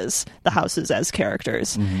houses as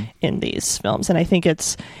characters in these films. And I think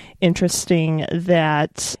it's interesting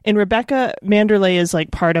that in Rebecca, Manderley is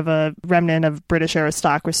like part of a remnant of British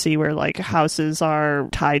aristocracy where like houses are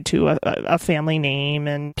tied to a family name,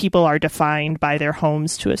 and people are defined by their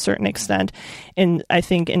homes to a certain extent. And I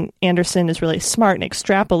think Anderson is really smart in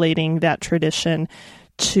extrapolating that tradition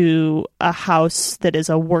to a house that is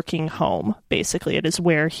a working home. Basically, it is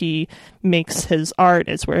where he makes his art,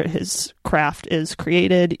 it's where his craft is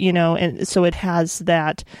created, and so it has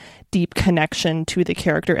that deep connection to the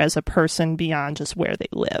character as a person beyond just where they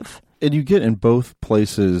live. And you get in both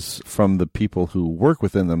places from the people who work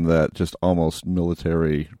within them that just almost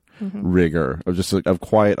military rigor of just of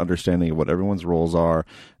quiet understanding of what everyone's roles are.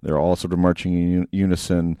 They're all sort of marching in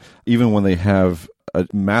unison, even when they have a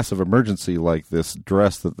massive emergency like this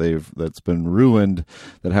dress that's been ruined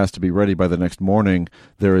that has to be ready by the next morning.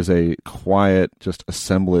 There is a quiet just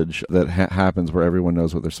assemblage that happens where everyone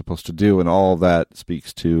knows what they're supposed to do, and all that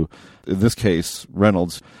speaks to, in this case,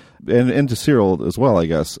 Reynolds, and to Cyril as well, I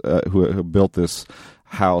guess, who built this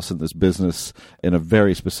house and this business in a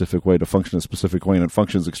very specific way to function a specific way, and it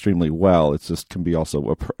functions extremely well. It just can be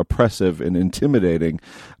also oppressive and intimidating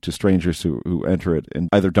to strangers who enter it and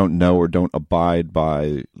either don't know or don't abide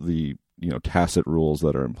by the tacit rules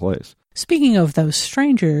that are in place. Speaking of those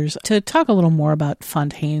strangers, to talk a little more about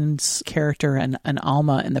Fontaine's character and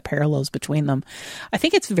Alma and the parallels between them, I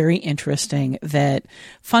think it's very interesting that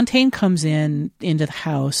Fontaine comes into the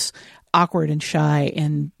house awkward and shy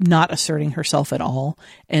and not asserting herself at all.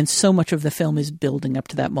 And so much of the film is building up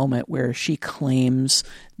to that moment where she claims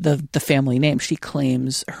the family name. She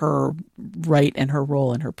claims her right and her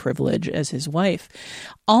role and her privilege as his wife.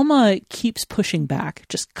 Alma keeps pushing back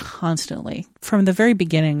just constantly. From the very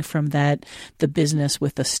beginning, from the business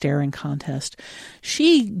with the staring contest,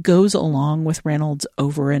 she goes along with Reynolds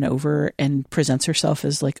over and over and presents herself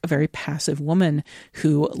as like a very passive woman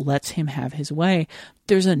who lets him have his way.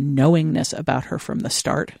 There's a knowingness about her from the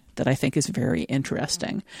start that I think is very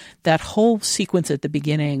interesting. That whole sequence at the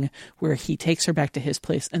beginning where he takes her back to his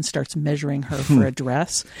place and starts measuring her for a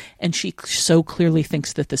dress, and she so clearly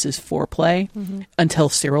thinks that this is foreplay until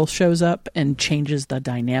Cyril shows up and changes the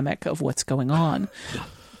dynamic of what's going on.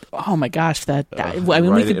 Oh my gosh,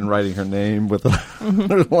 writing her name with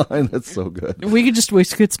a line, that's so good. We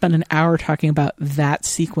could spend an hour talking about that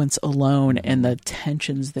sequence alone and the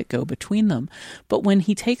tensions that go between them. But when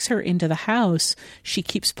he takes her into the house, she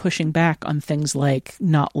keeps pushing back on things like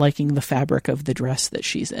not liking the fabric of the dress that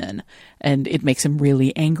she's in. And it makes him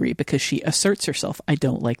really angry because she asserts herself, I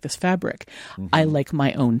don't like this fabric. I like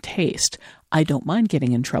my own taste. I don't mind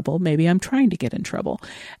getting in trouble. Maybe I'm trying to get in trouble.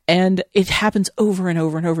 And it happens over and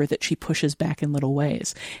over and over that she pushes back in little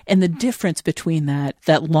ways. And the difference between that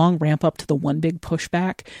long ramp up to the one big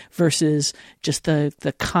pushback versus just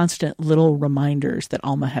the constant little reminders that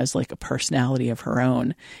Alma has like a personality of her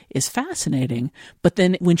own is fascinating. But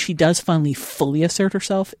then when she does finally fully assert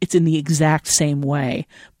herself, it's in the exact same way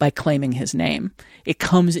by claiming his name. It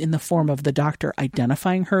comes in the form of the doctor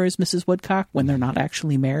identifying her as Mrs. Woodcock when they're not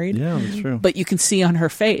actually married. Yeah, that's true. But you can see on her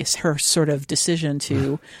face her sort of decision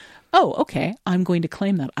to, oh, okay, I'm going to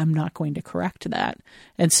claim that. I'm not going to correct that.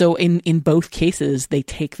 And so in both cases, they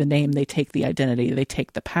take the name, they take the identity, they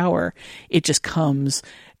take the power. It just comes...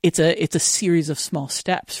 It's a series of small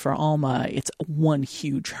steps for Alma. It's one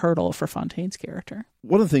huge hurdle for Fontaine's character.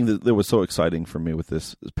 One of the things that was so exciting for me with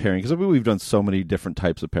this pairing, because we've done so many different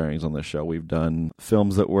types of pairings on this show. We've done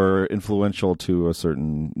films that were influential to a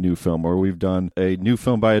certain new film, or we've done a new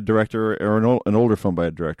film by a director or an older film by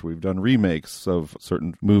a director. We've done remakes of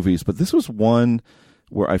certain movies. But this was one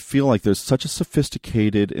where I feel like there's such a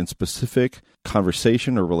sophisticated and specific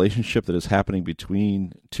conversation or relationship that is happening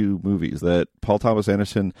between two movies that Paul Thomas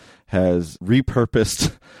Anderson has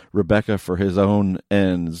repurposed Rebecca for his own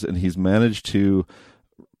ends, and he's managed to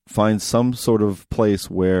find some sort of place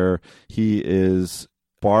where he is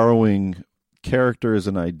borrowing characters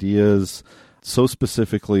and ideas so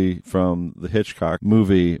specifically from the Hitchcock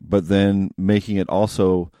movie, but then making it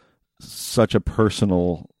also such a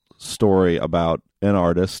personal story about an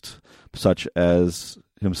artist such as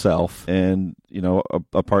himself and,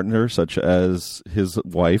 a partner such as his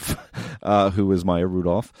wife, who is Maya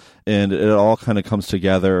Rudolph. And it all kind of comes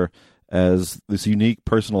together as this unique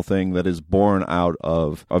personal thing that is born out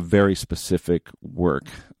of a very specific work,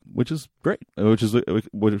 which is great, which is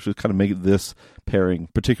kind of make this pairing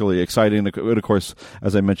particularly exciting. And of course,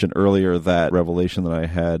 as I mentioned earlier, that revelation that I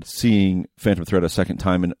had seeing Phantom Thread a second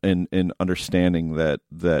time and understanding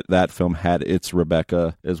that film had its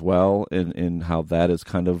Rebecca as well, and how that is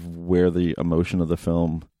kind of where the emotion of the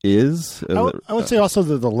film is. I would say also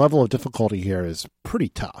that the level of difficulty here is pretty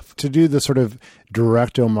tough. To do the sort of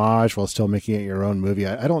direct homage while still making it your own movie,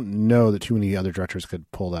 I don't know that too many other directors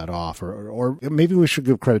could pull that off. Or maybe we should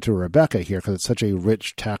give credit to Rebecca here because it's such a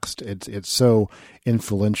rich text. It's so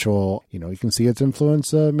influential. You can see its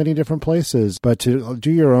influence many different places. But to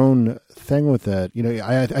do your own thing with it,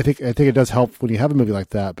 I think it does help when you have a movie like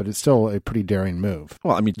that. But it's still a pretty daring move.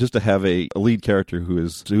 Well, I mean, just to have a lead character who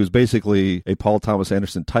is basically a Paul Thomas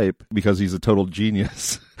Anderson type because he's a total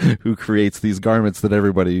genius who creates these garments that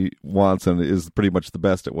everybody wants and is pretty much the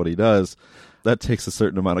best at what he does. That takes a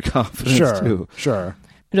certain amount of confidence too. Sure.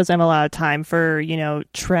 He doesn't have a lot of time for,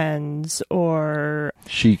 trends or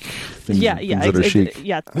chic things. Things that are chic.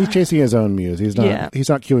 Yeah. He's chasing his own muse. He's not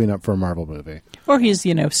queuing up for a Marvel movie. Or he's,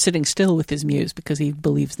 sitting still with his muse because he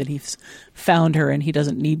believes that he's found her and he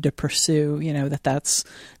doesn't need to pursue,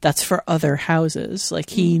 that's for other houses. Like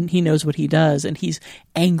he knows what he does and he's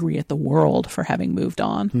angry at the world for having moved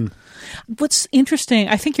on. What's interesting,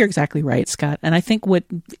 I think you're exactly right, Scott. And I think what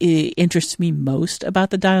interests me most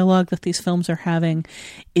about the dialogue that these films are having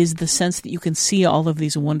is the sense that you can see all of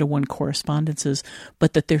these one-to-one correspondences,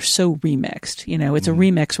 but that they're so remixed. It's a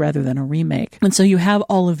remix rather than a remake. And so you have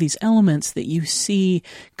all of these elements that you see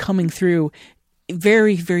coming through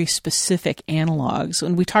very, very specific analogs.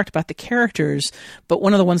 And we talked about the characters, but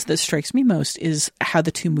one of the ones that strikes me most is how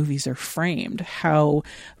the two movies are framed, how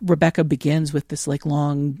Rebecca begins with this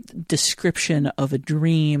long description of a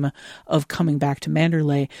dream of coming back to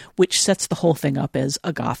Manderley, which sets the whole thing up as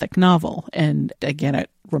a Gothic novel. And again, it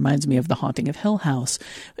reminds me of The Haunting of Hill House.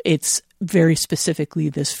 It's very specifically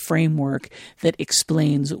this framework that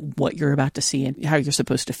explains what you're about to see and how you're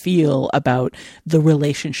supposed to feel about the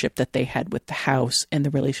relationship that they had with the house and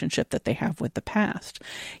the relationship that they have with the past.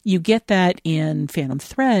 You get that in Phantom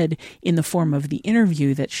Thread in the form of the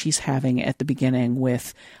interview that she's having at the beginning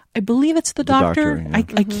with, I believe it's the doctor. Yeah.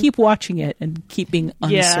 I keep watching it and keep being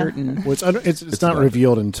uncertain. Well, it's not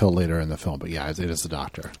revealed until later in the film, but yeah, it is the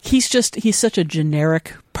doctor. He's such a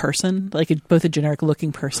generic person, like both a generic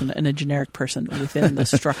looking person and a generic person within the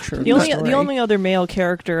structure of the story. The only other male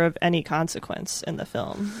character of any consequence in the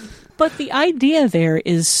film. But the idea there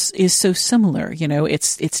is so similar. You know,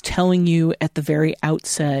 it's telling you at the very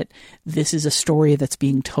outset, this is a story that's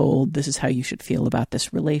being told. This is how you should feel about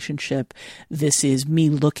this relationship. This is me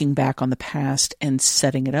looking back on the past and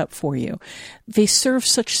setting it up for you. They serve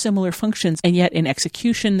such similar functions, and yet in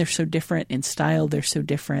execution, they're so different. In style, they're so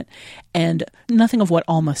different. And nothing of what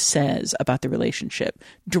Alma says about the relationship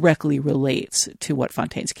directly relates to what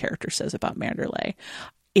Fontaine's character says about Manderley.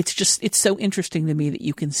 It's so interesting to me that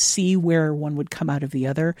you can see where one would come out of the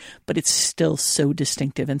other, but it's still so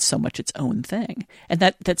distinctive and so much its own thing. And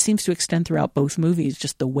that seems to extend throughout both movies,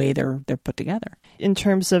 just the way they're put together. In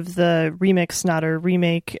terms of the remix, not a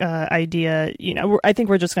remake idea, you know, I think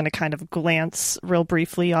we're just going to kind of glance real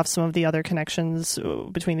briefly off some of the other connections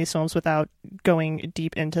between these films without going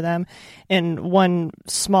deep into them. And one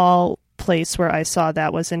small place where I saw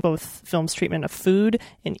that was in both films' treatment of food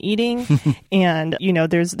and eating. And, you know,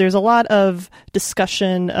 there's a lot of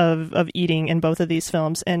discussion of eating in both of these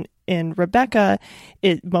films. And in Rebecca,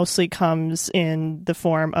 it mostly comes in the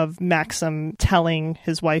form of Maxim telling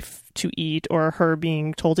his wife to eat or her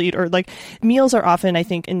being told to eat, or like meals are often, I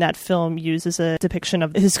think, in that film used as a depiction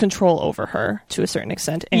of his control over her to a certain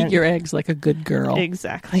extent. And eat your eggs like a good girl.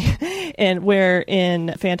 Exactly. And where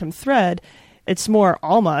in Phantom Thread, it's more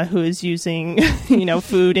Alma who is using, you know,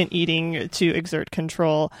 food and eating to exert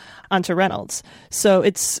control onto Reynolds. So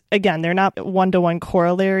it's, again, they're not one-to-one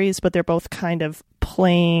corollaries, but they're both kind of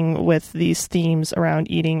playing with these themes around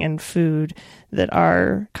eating and food that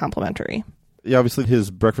are complementary. Yeah, obviously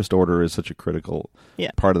his breakfast order is such a critical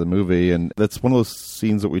part of the movie, and that's one of those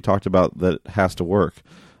scenes that we talked about that has to work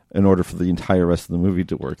in order for the entire rest of the movie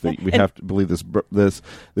to work. We have to believe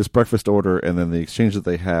this breakfast order, and then the exchange that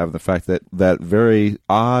they have, the fact that very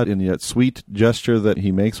odd and yet sweet gesture that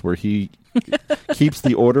he makes where he keeps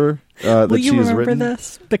the order that Will you she's remember written.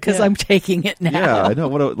 this? Because I'm taking it now. Yeah, I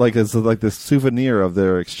know. It's like this souvenir of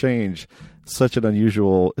their exchange. It's an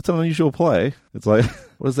unusual play. It's like,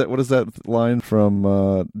 what is that line from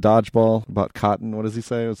Dodgeball about Cotton? What does he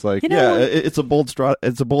say? It's like, it's a bold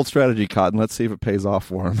strategy, Cotton. Let's see if it pays off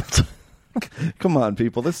for him. Come on,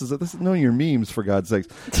 people. This is know your memes, for God's sakes.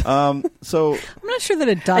 So I'm not sure that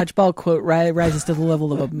a dodgeball quote rises to the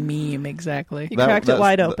level of a meme exactly. You cracked it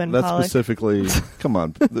wide open. That's Pollock. Specifically. Come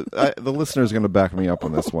on, the listeners are going to back me up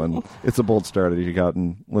on this one. It's a bold strategy,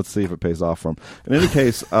 Cotton. Let's see if it pays off for him. In any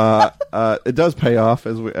case, it does pay off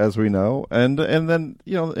as we know, and then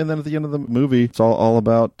at the end of the movie, it's all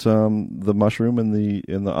about the mushroom and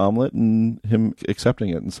the omelet and him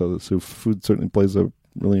accepting it, and so food certainly plays a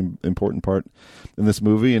really important part in this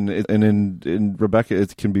movie, and in Rebecca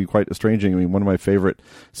it can be quite estranging. I mean, one of my favorite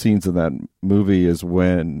scenes in that movie is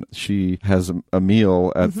when she has a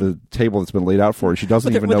meal at the table that's been laid out for her. She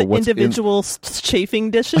doesn't even know what's individual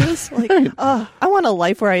chafing dishes. Like, I want a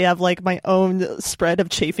life where I have like my own spread of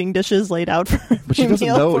chafing dishes laid out for me. But she doesn't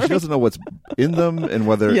know. She doesn't know what's in them and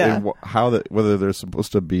whether whether they're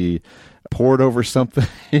supposed to be poured over something.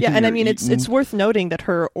 Yeah, and I mean, it's worth noting that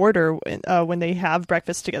her order when they have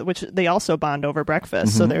breakfast together, which they also bond over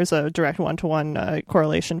breakfast, so there's a direct one-to-one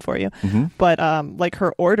correlation for you. But like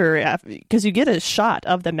her order, because you get a shot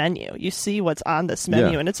of the menu, you see what's on this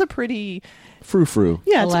menu, and it's a pretty frou-frou.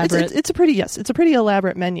 Yeah, it's a pretty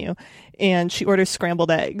elaborate menu. And she orders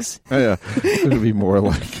scrambled eggs. Oh, yeah. It would be more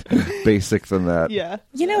like basic than that. Yeah.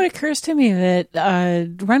 You know, it occurs to me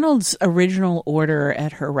that Reynolds' original order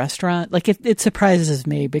at her restaurant, like it surprises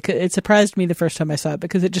me, because it surprised me the first time I saw it,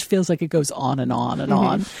 because it just feels like it goes on and on and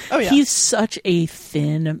on. Oh, yeah. He's such a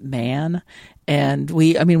thin man. And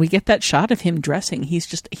we get that shot of him dressing.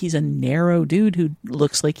 He's a narrow dude who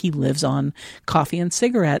looks like he lives on coffee and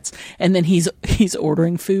cigarettes. And then he's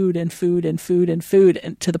ordering food and food and food and food,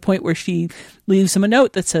 and to the point where she leaves him a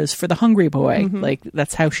note that says, "For the hungry boy." Like,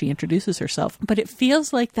 that's how she introduces herself. But it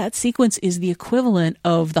feels like that sequence is the equivalent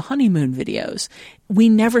of the honeymoon videos. We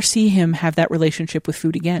never see him have that relationship with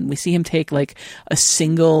food again. We see him take like a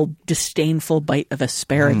single disdainful bite of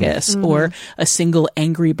asparagus or a single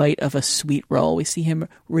angry bite of a sweet roll. We see him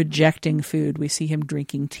rejecting food. We see him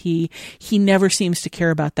drinking tea. He never seems to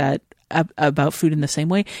care about that, about food in the same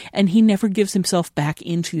way, and he never gives himself back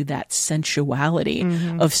into that sensuality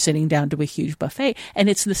of sitting down to a huge buffet. And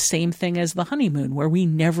it's the same thing as the honeymoon, where we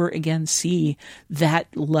never again see that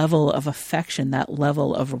level of affection, that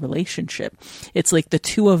level of a relationship. It's like the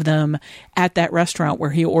two of them at that restaurant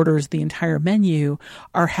where he orders the entire menu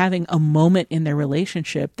are having a moment in their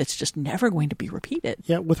relationship that's just never going to be repeated.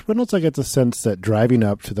 Yeah, with Reynolds, I get the sense that driving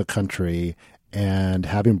up to the country and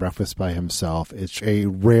having breakfast by himself. It's a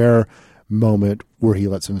rare moment where he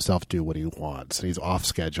lets himself do what he wants. He's off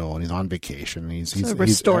schedule and he's on vacation. He's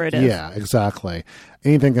restorative. Yeah, exactly.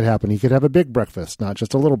 Anything could happen. He could have a big breakfast, not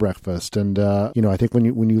just a little breakfast. And I think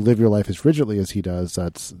when you live your life as rigidly as he does,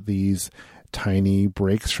 that's these tiny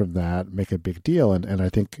breaks from that make a big deal. And I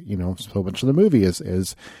think so much of the movie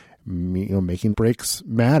is making breaks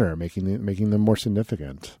matter, making them more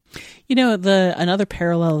significant. Another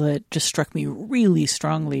parallel that just struck me really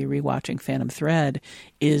strongly rewatching Phantom Thread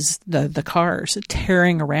is the cars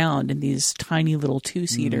tearing around in these tiny little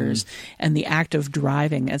two-seaters and the act of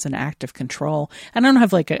driving as an act of control. And I don't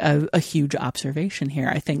have a huge observation here.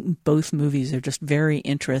 I think both movies are just very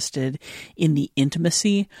interested in the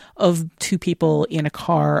intimacy of two people in a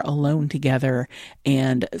car alone together,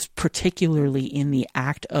 and particularly in the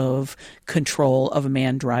act of control of a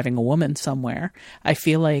man driving a woman somewhere. I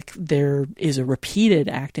feel like there is a repeated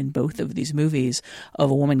act in both of these movies of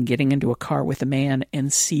a woman getting into a car with a man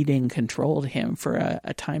and ceding control to him for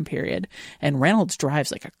a time period. And Reynolds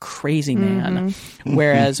drives like a crazy man,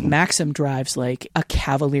 whereas Maxim drives like a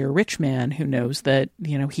cavalier rich man who knows that,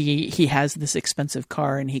 he has this expensive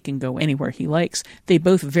car and he can go anywhere he likes. They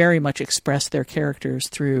both very much express their characters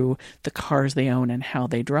through the cars they own and how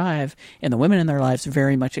they drive. And the women in their lives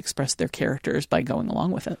very much express their characters by going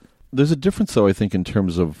along with it. There's a difference, though, I think, in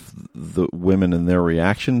terms of the women and their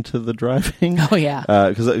reaction to the driving. Oh, yeah.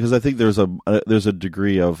 Because I think there's a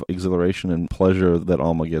degree of exhilaration and pleasure that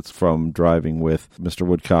Alma gets from driving with Mr.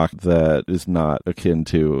 Woodcock that is not akin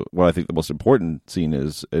to what I think the most important scene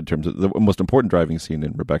is, in terms of the most important driving scene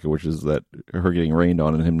in Rebecca, which is that her getting rained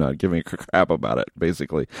on and him not giving a crap about it,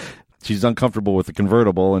 basically. She's uncomfortable with the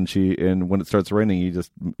convertible, and when it starts raining, he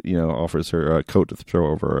just offers her a coat to throw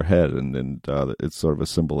over her head, and it's sort of a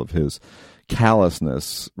symbol of his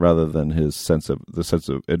callousness rather than the sense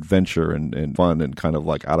of adventure and fun and kind of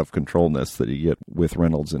like out of controlness that you get with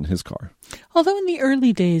Reynolds in his car. Although in the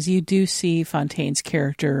early days, you do see Fontaine's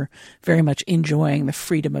character very much enjoying the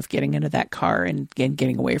freedom of getting into that car and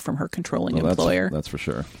getting away from her controlling employer. That's for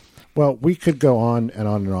sure. Well, we could go on and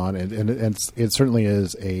on and on, and it certainly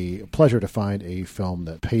is a pleasure to find a film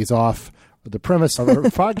that pays off the premise of our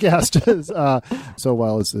podcast is so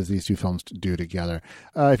well as these two films do together.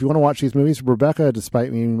 If you want to watch these movies, Rebecca,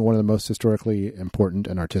 despite being one of the most historically important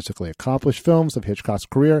and artistically accomplished films of Hitchcock's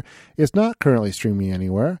career, is not currently streaming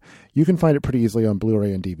anywhere. You can find it pretty easily on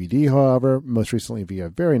Blu-ray and DVD, however, most recently via a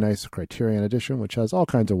very nice Criterion edition, which has all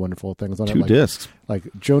kinds of wonderful things on it. 2 discs. Like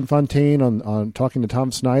Joan Fontaine on talking to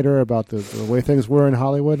Tom Snyder about the way things were in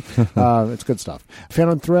Hollywood. It's good stuff.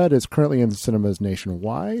 Phantom Thread is currently in cinemas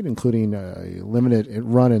nationwide, including a limited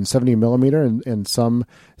run in 70mm in some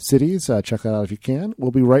cities. Check that out if you can.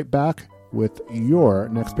 We'll be right back with your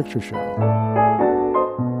Next Picture Show.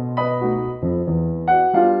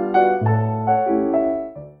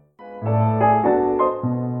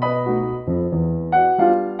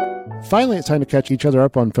 Finally, it's time to catch each other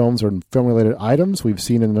up on films or film-related items we've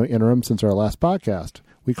seen in the interim since our last podcast.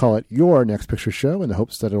 We call it Your Next Picture Show in the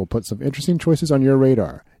hopes that it will put some interesting choices on your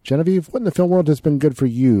radar. Genevieve, what in the film world has been good for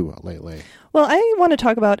you lately? Well, I want to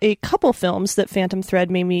talk about a couple films that Phantom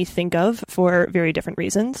Thread made me think of for very different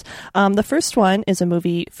reasons. The first one is a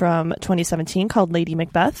movie from 2017 called Lady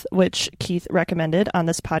Macbeth, which Keith recommended on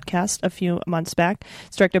this podcast a few months back.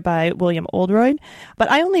 It's directed by William Oldroyd,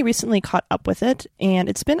 but I only recently caught up with it, and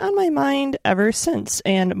it's been on my mind ever since,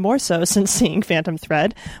 and more so since seeing Phantom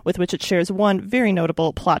Thread, with which it shares one very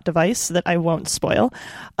notable plot device that I won't spoil.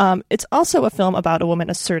 It's also a film about a woman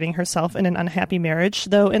asserting herself in an unhappy marriage,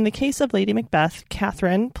 though in the case of Lady Macbeth,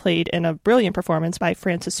 Catherine, played in a brilliant performance by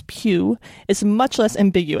Frances Pugh, is much less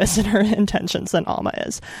ambiguous in her intentions than Alma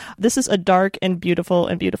is. This is a dark and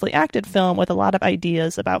beautifully acted film with a lot of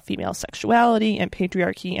ideas about female sexuality and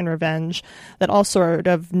patriarchy and revenge that all sort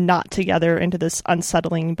of knot together into this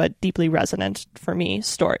unsettling but deeply resonant, for me,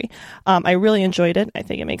 story. I really enjoyed it. I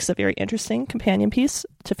think it makes a very interesting companion piece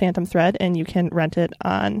to Phantom Thread, and you can rent it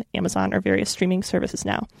on Amazon or various streaming services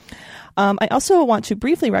now. I also want to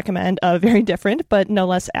briefly recommend a very different but no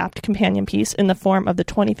less apt companion piece in the form of the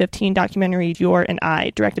 2015 documentary Dior and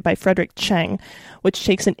I, directed by Frederick Cheng, which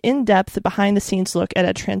takes an in-depth, behind-the-scenes look at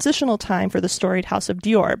a transitional time for the storied House of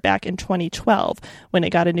Dior back in 2012, when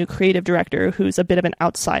it got a new creative director who's a bit of an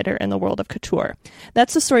outsider in the world of couture.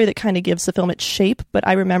 That's the story that kind of gives the film its shape, but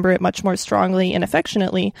I remember it much more strongly and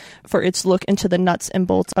affectionately for its look into the nuts and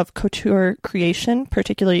bolts of couture creation,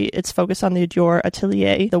 particularly its focus on the Dior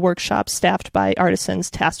Atelier, the workshop staffed by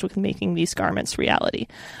artisans tasked with making these garments reality.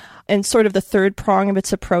 And sort of the third prong of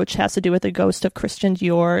its approach has to do with the ghost of Christian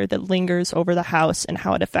Dior that lingers over the house and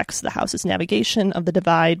how it affects the house's navigation of the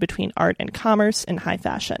divide between art and commerce and high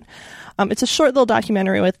fashion. It's a short little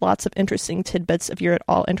documentary with lots of interesting tidbits if you're at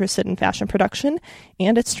all interested in fashion production,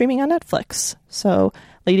 and it's streaming on Netflix. So,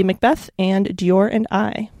 Lady Macbeth and Dior and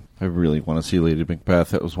I really want to see Lady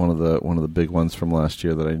Macbeth. That was one of the big ones from last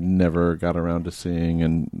year that I never got around to seeing,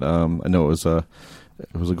 and I know it was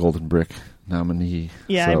a Golden Brick nominee.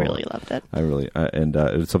 Yeah, so I really loved it.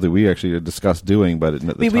 It's something we actually discussed doing, but at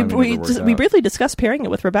the time we briefly discussed pairing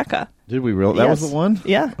it with Rebecca. Did we really? That was the one?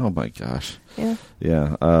 Yeah. Oh my gosh. Yeah.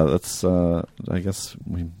 Yeah. That's. I guess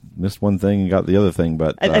we missed one thing and got the other thing,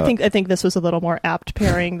 but I think this was a little more apt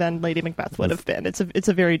pairing than Lady Macbeth would have been. It's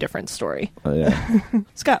a very different story. Yeah.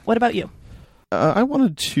 Scott, what about you? I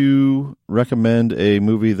wanted to recommend a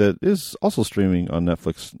movie that is also streaming on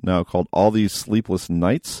Netflix now called All These Sleepless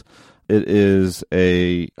Nights. It is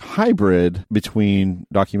a hybrid between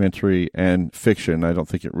documentary and fiction. I don't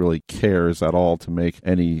think it really cares at all to make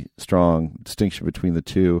any strong distinction between the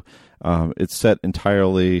two. It's set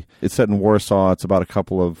in Warsaw. It's about a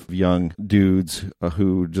couple of young dudes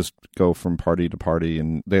who just go from party to party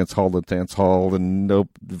and dance hall to dance hall and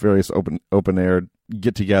various open air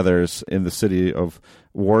get-togethers in the city of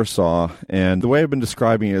Warsaw. And the way I've been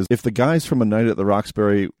describing it is if the guys from A Night at the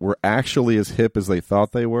Roxbury were actually as hip as they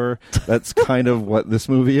thought they were, that's kind of what this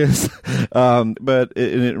movie is. But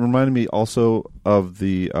it reminded me also of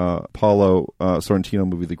the Paulo Sorrentino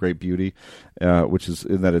movie, The Great Beauty, which is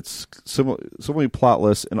in that it's similarly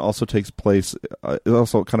plotless and also takes place, it's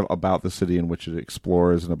also kind of about the city in which it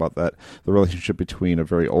explores and about the relationship between a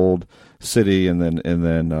very old city and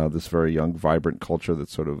then this very young, vibrant culture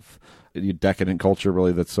that's sort of decadent culture,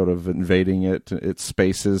 really, that's sort of invading its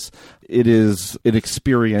spaces. It is an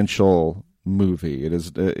experiential movie.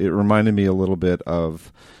 It reminded me a little bit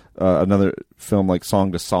of another film like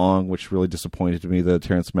Song to Song, which really disappointed me, the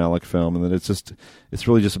Terrence Malick film, and then it's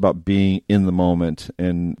really just about being in the moment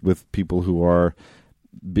and with people who are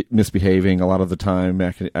misbehaving a lot of the time,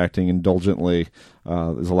 acting indulgently.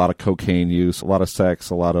 There's a lot of cocaine use, a lot of sex,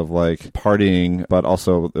 a lot of partying, but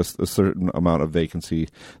also a certain amount of vacancy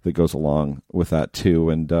that goes along with that too.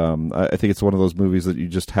 And I think it's one of those movies that you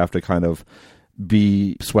just have to kind of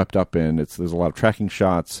be swept up in. There's a lot of tracking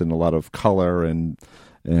shots and a lot of color and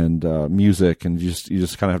music, and you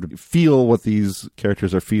just kind of have to feel what these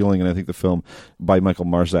characters are feeling. And I think the film by Michael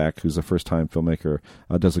Marzak, who's a first-time filmmaker,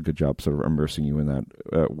 does a good job sort of immersing you in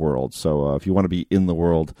that world. So if you want to be in the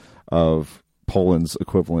world of Poland's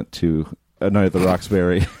equivalent to A Night at the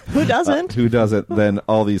Roxbury, who doesn't? Then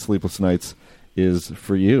All These Sleepless Nights is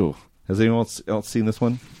for you. Has anyone else seen this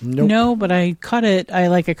one? Nope. No, but I caught it.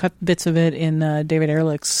 I cut bits of it in David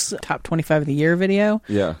Ehrlich's Top 25 of the Year video.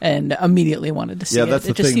 Yeah. And immediately wanted to see it. That's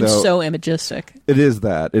it just thing, seems though. so imagistic. It is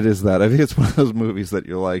that. I think it's one of those movies that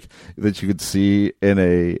you're that you could see in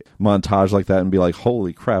a montage like that and be like,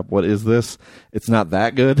 holy crap, what is this? It's not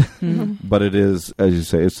that good, but it is, as you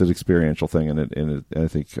say, it's an experiential thing, and I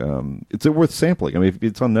think it's worth sampling. I mean, if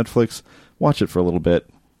it's on Netflix, watch it for a little bit.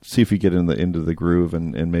 See if you get into the groove,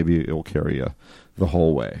 and maybe it will carry you the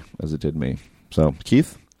whole way, as it did me. So,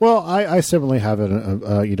 Keith? Well, I similarly have sort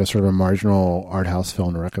of a marginal art house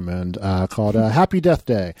film to recommend called Happy Death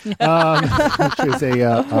Day, which is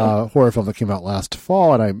a horror film that came out last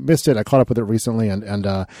fall, and I missed it. I caught up with it recently, and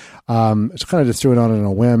just kind of just threw it on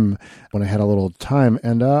a whim when I had a little time,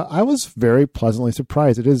 and I was very pleasantly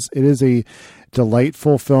surprised. It is a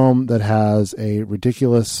delightful film that has a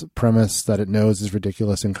ridiculous premise that it knows is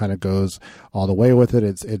ridiculous and kind of goes all the way with it.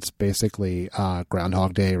 It's basically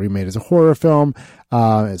Groundhog Day remade as a horror film.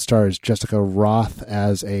 It stars Jessica Roth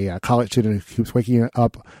as a college student who keeps waking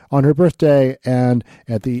up on her birthday, and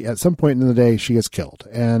at some point in the day she is killed,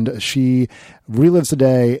 and she relives the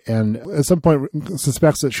day, and at some point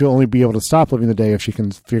suspects that she'll only be able to stop living the day if she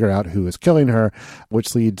can figure out who is killing her,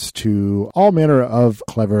 which leads to all manner of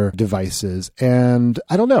clever devices. And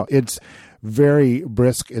I don't know, it's very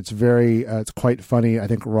brisk. It's quite funny. I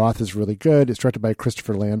think Roth is really good. It's directed by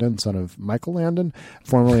Christopher Landon, son of Michael Landon,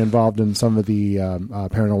 formerly involved in some of the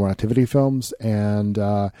Paranormal Activity films, and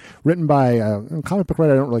written by a comic book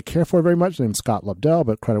writer I don't really care for very much, named Scott Lobdell,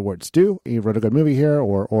 but credit where it's due. He wrote a good movie here,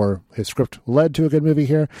 or his script led to a good movie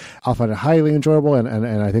here. I'll find it highly enjoyable,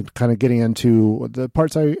 and I think kind of getting into the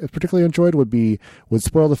parts I particularly enjoyed would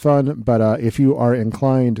spoil the fun, but if you are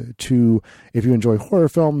inclined to, if you enjoy horror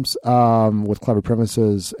films, with clever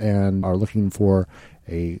premises and are looking for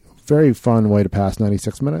a very fun way to pass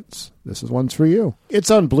 96 minutes, this is one's for you. It's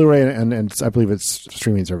on Blu-ray and I believe it's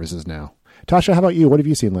streaming services now. Tasha, how about you? What have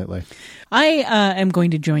you seen lately? I am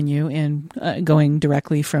going to join you in going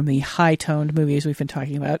directly from the high-toned movies we've been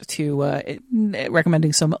talking about to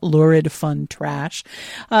recommending some lurid, fun trash.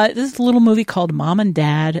 This is a little movie called Mom and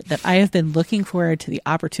Dad that I have been looking forward to the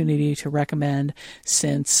opportunity to recommend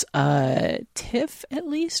since TIFF, at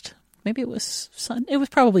least. Maybe it was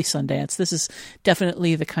probably Sundance. This is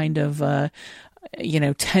definitely the kind of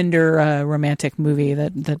tender romantic movie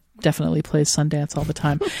that definitely plays Sundance all the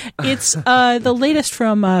time. It's the latest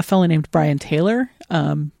from a fellow named Brian Taylor,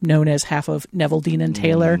 known as half of Neville Dean and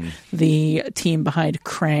Taylor, the team behind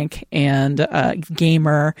Crank and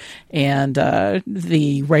Gamer, and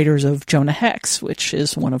the writers of Jonah Hex, which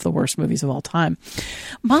is one of the worst movies of all time.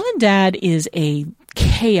 Mom and Dad is a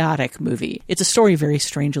chaotic movie. It's a story very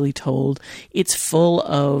strangely told. It's full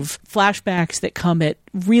of flashbacks that come at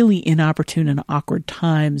really inopportune and awkward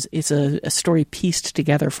times. It's a story pieced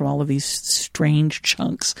together from all of these strange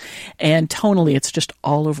chunks, and tonally it's just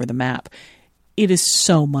all over the map. It is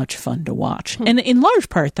so much fun to watch. And in large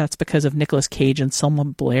part, that's because of Nicolas Cage and Selma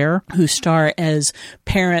Blair, who star as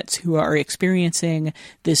parents who are experiencing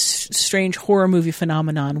this strange horror movie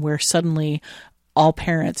phenomenon where suddenly all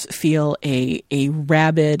parents feel a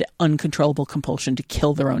rabid, uncontrollable compulsion to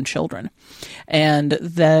kill their own children. And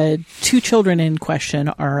the two children in question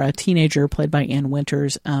are a teenager played by Ann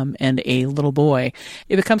Winters and a little boy.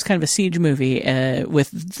 It becomes kind of a siege movie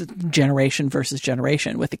with generation versus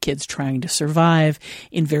generation, with the kids trying to survive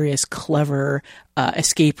in various clever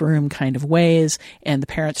escape room kind of ways, and the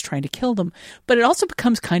parents trying to kill them. But it also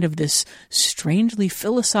becomes kind of this strangely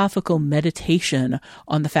philosophical meditation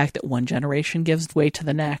on the fact that one generation gives way to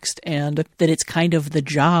the next, and that it's kind of the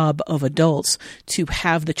job of adults to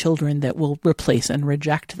have the children that will replace and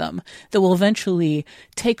reject them, that will eventually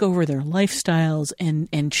take over their lifestyles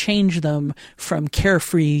and change them from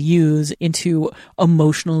carefree youths into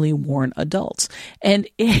emotionally worn adults. And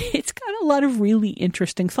it's got a lot of really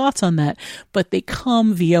interesting thoughts on that, but they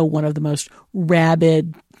come via one of the most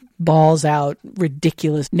rabid, balls out,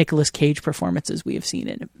 ridiculous Nicolas Cage performances we have seen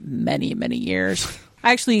in many, many years.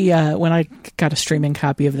 Actually, when I got a streaming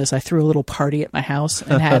copy of this, I threw a little party at my house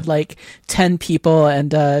and had like 10 people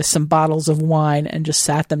and some bottles of wine and just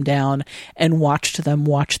sat them down and watched them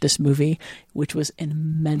watch this movie, which was an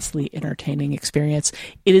immensely entertaining experience.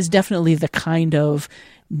 It is definitely the kind of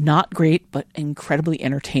not great, but incredibly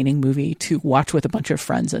entertaining movie to watch with a bunch of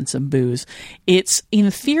friends and some booze. It's in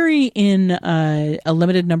theory in a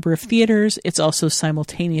limited number of theaters. It's also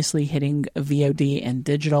simultaneously hitting VOD and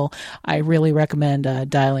digital. I really recommend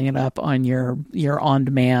dialing it up on your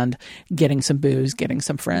on-demand, getting some booze, getting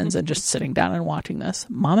some friends, and just sitting down and watching this.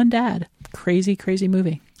 Mom and Dad. Crazy, crazy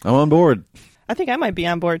movie. I'm on board. I think I might be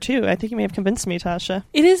on board, too. I think you may have convinced me, Tasha.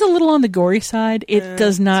 It is a little on the gory side. It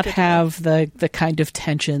does not have the kind of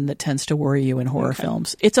tension that tends to worry you in horror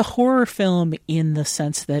films. It's a horror film in the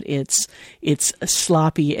sense that it's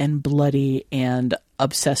sloppy and bloody and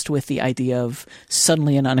obsessed with the idea of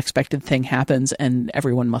suddenly an unexpected thing happens and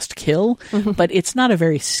everyone must kill. But it's not a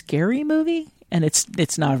very scary movie, and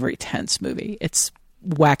it's not a very tense movie. It's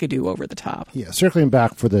wackadoo over the top. Yeah, circling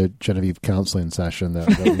back for the Genevieve counseling session that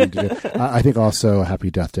we need to do. I think also Happy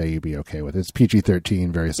Death Day you'd be okay with. It's PG-13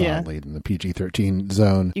 very solidly in the PG-13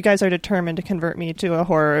 zone. You guys are determined to convert me to a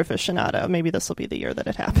horror aficionado. Maybe this will be the year that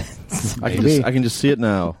it happens. I can just see it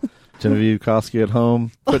now. Genevieve Koski at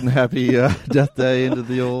home, putting Happy Death Day into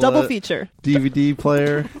the old double feature DVD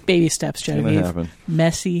player. Baby steps, Genevieve.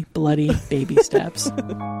 Messy, bloody baby steps.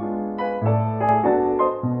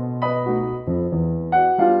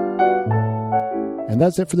 And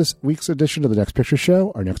that's it for this week's edition of The Next Picture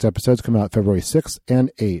Show. Our next episodes come out February 6th and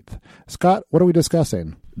 8th. Scott, what are we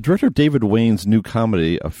discussing? Director David Wayne's new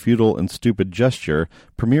comedy, A Futile and Stupid Gesture,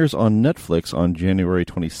 premieres on Netflix on January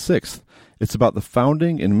 26th. It's about the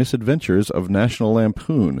founding and misadventures of National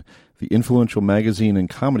Lampoon, the influential magazine and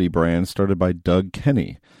comedy brand started by Doug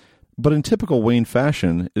Kenney. But in typical Wayne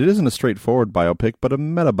fashion, it isn't a straightforward biopic, but a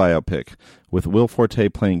meta-biopic, with Will Forte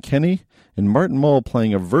playing Kenney and Martin Mull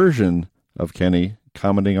playing a version of Kenney,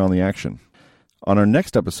 commenting on the action. On our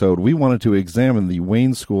next episode, we wanted to examine the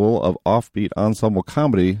Wayne School of offbeat ensemble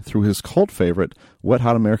comedy through his cult favorite, Wet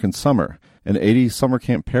Hot American Summer, an 80s summer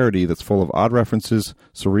camp parody that's full of odd references,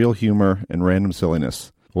 surreal humor, and random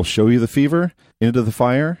silliness. We'll show you the fever, into the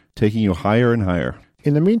fire, taking you higher and higher.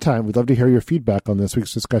 In the meantime, we'd love to hear your feedback on this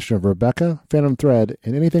week's discussion of Rebecca, Phantom Thread,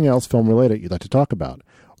 and anything else film-related you'd like to talk about.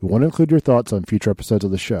 We want to include your thoughts on future episodes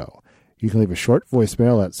of the show. You can leave a short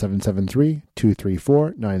voicemail at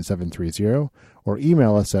 773-234-9730 or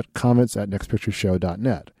email us at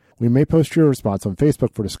comments@nextpictureshow.net. We may post your response on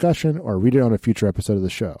Facebook for discussion or read it on a future episode of the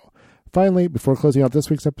show. Finally, before closing out this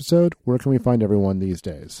week's episode, where can we find everyone these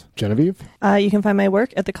days? Genevieve? You can find my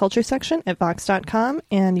work at the culture section at Vox.com,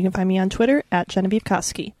 and you can find me on Twitter at Genevieve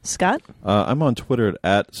Koski. Scott? I'm on Twitter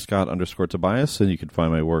at Scott_Tobias, and you can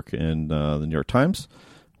find my work in the New York Times,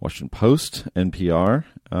 Washington Post, NPR,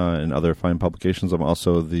 and other fine publications. I'm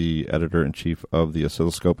also the editor-in-chief of the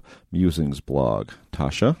Oscilloscope Musings blog.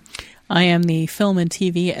 Tasha? I am the film and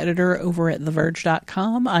TV editor over at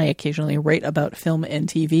TheVerge.com. I occasionally write about film and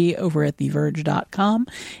TV over at TheVerge.com,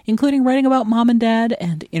 including writing about Mom and Dad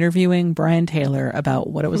and interviewing Brian Taylor about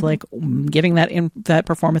what it was like giving that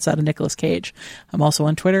performance out of Nicolas Cage. I'm also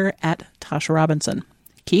on Twitter at Tasha Robinson.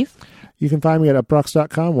 Keith? You can find me at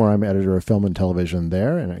upbrooks.com, where I'm editor of film and television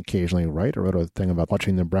there, and I occasionally write. I wrote a thing about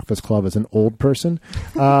watching The Breakfast Club as an old person.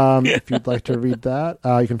 If you'd like to read that,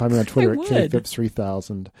 you can find me on Twitter at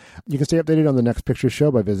KPhips3000. You can stay updated on The Next Picture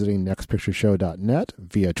Show by visiting nextpictureshow.net,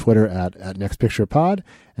 via Twitter at NextPicturePod,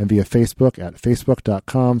 and via Facebook at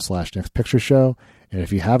facebook.com/NextPictureShow. And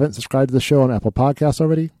if you haven't subscribed to the show on Apple Podcasts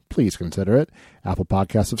already, please consider it. Apple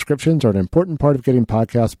Podcast subscriptions are an important part of getting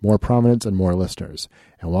podcasts more prominence and more listeners.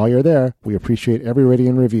 And while you're there, we appreciate every rating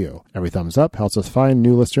and review. Every thumbs up helps us find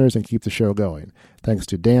new listeners and keep the show going. Thanks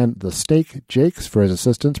to Dan the Steak Jakes for his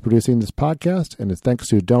assistance producing this podcast, and thanks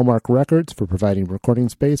to Delmark Records for providing recording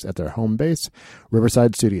space at their home base,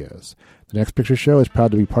 Riverside Studios. The Next Picture Show is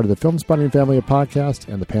proud to be part of the Film Spotting family of podcasts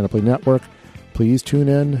and the Panoply Network. Please tune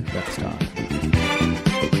in next time.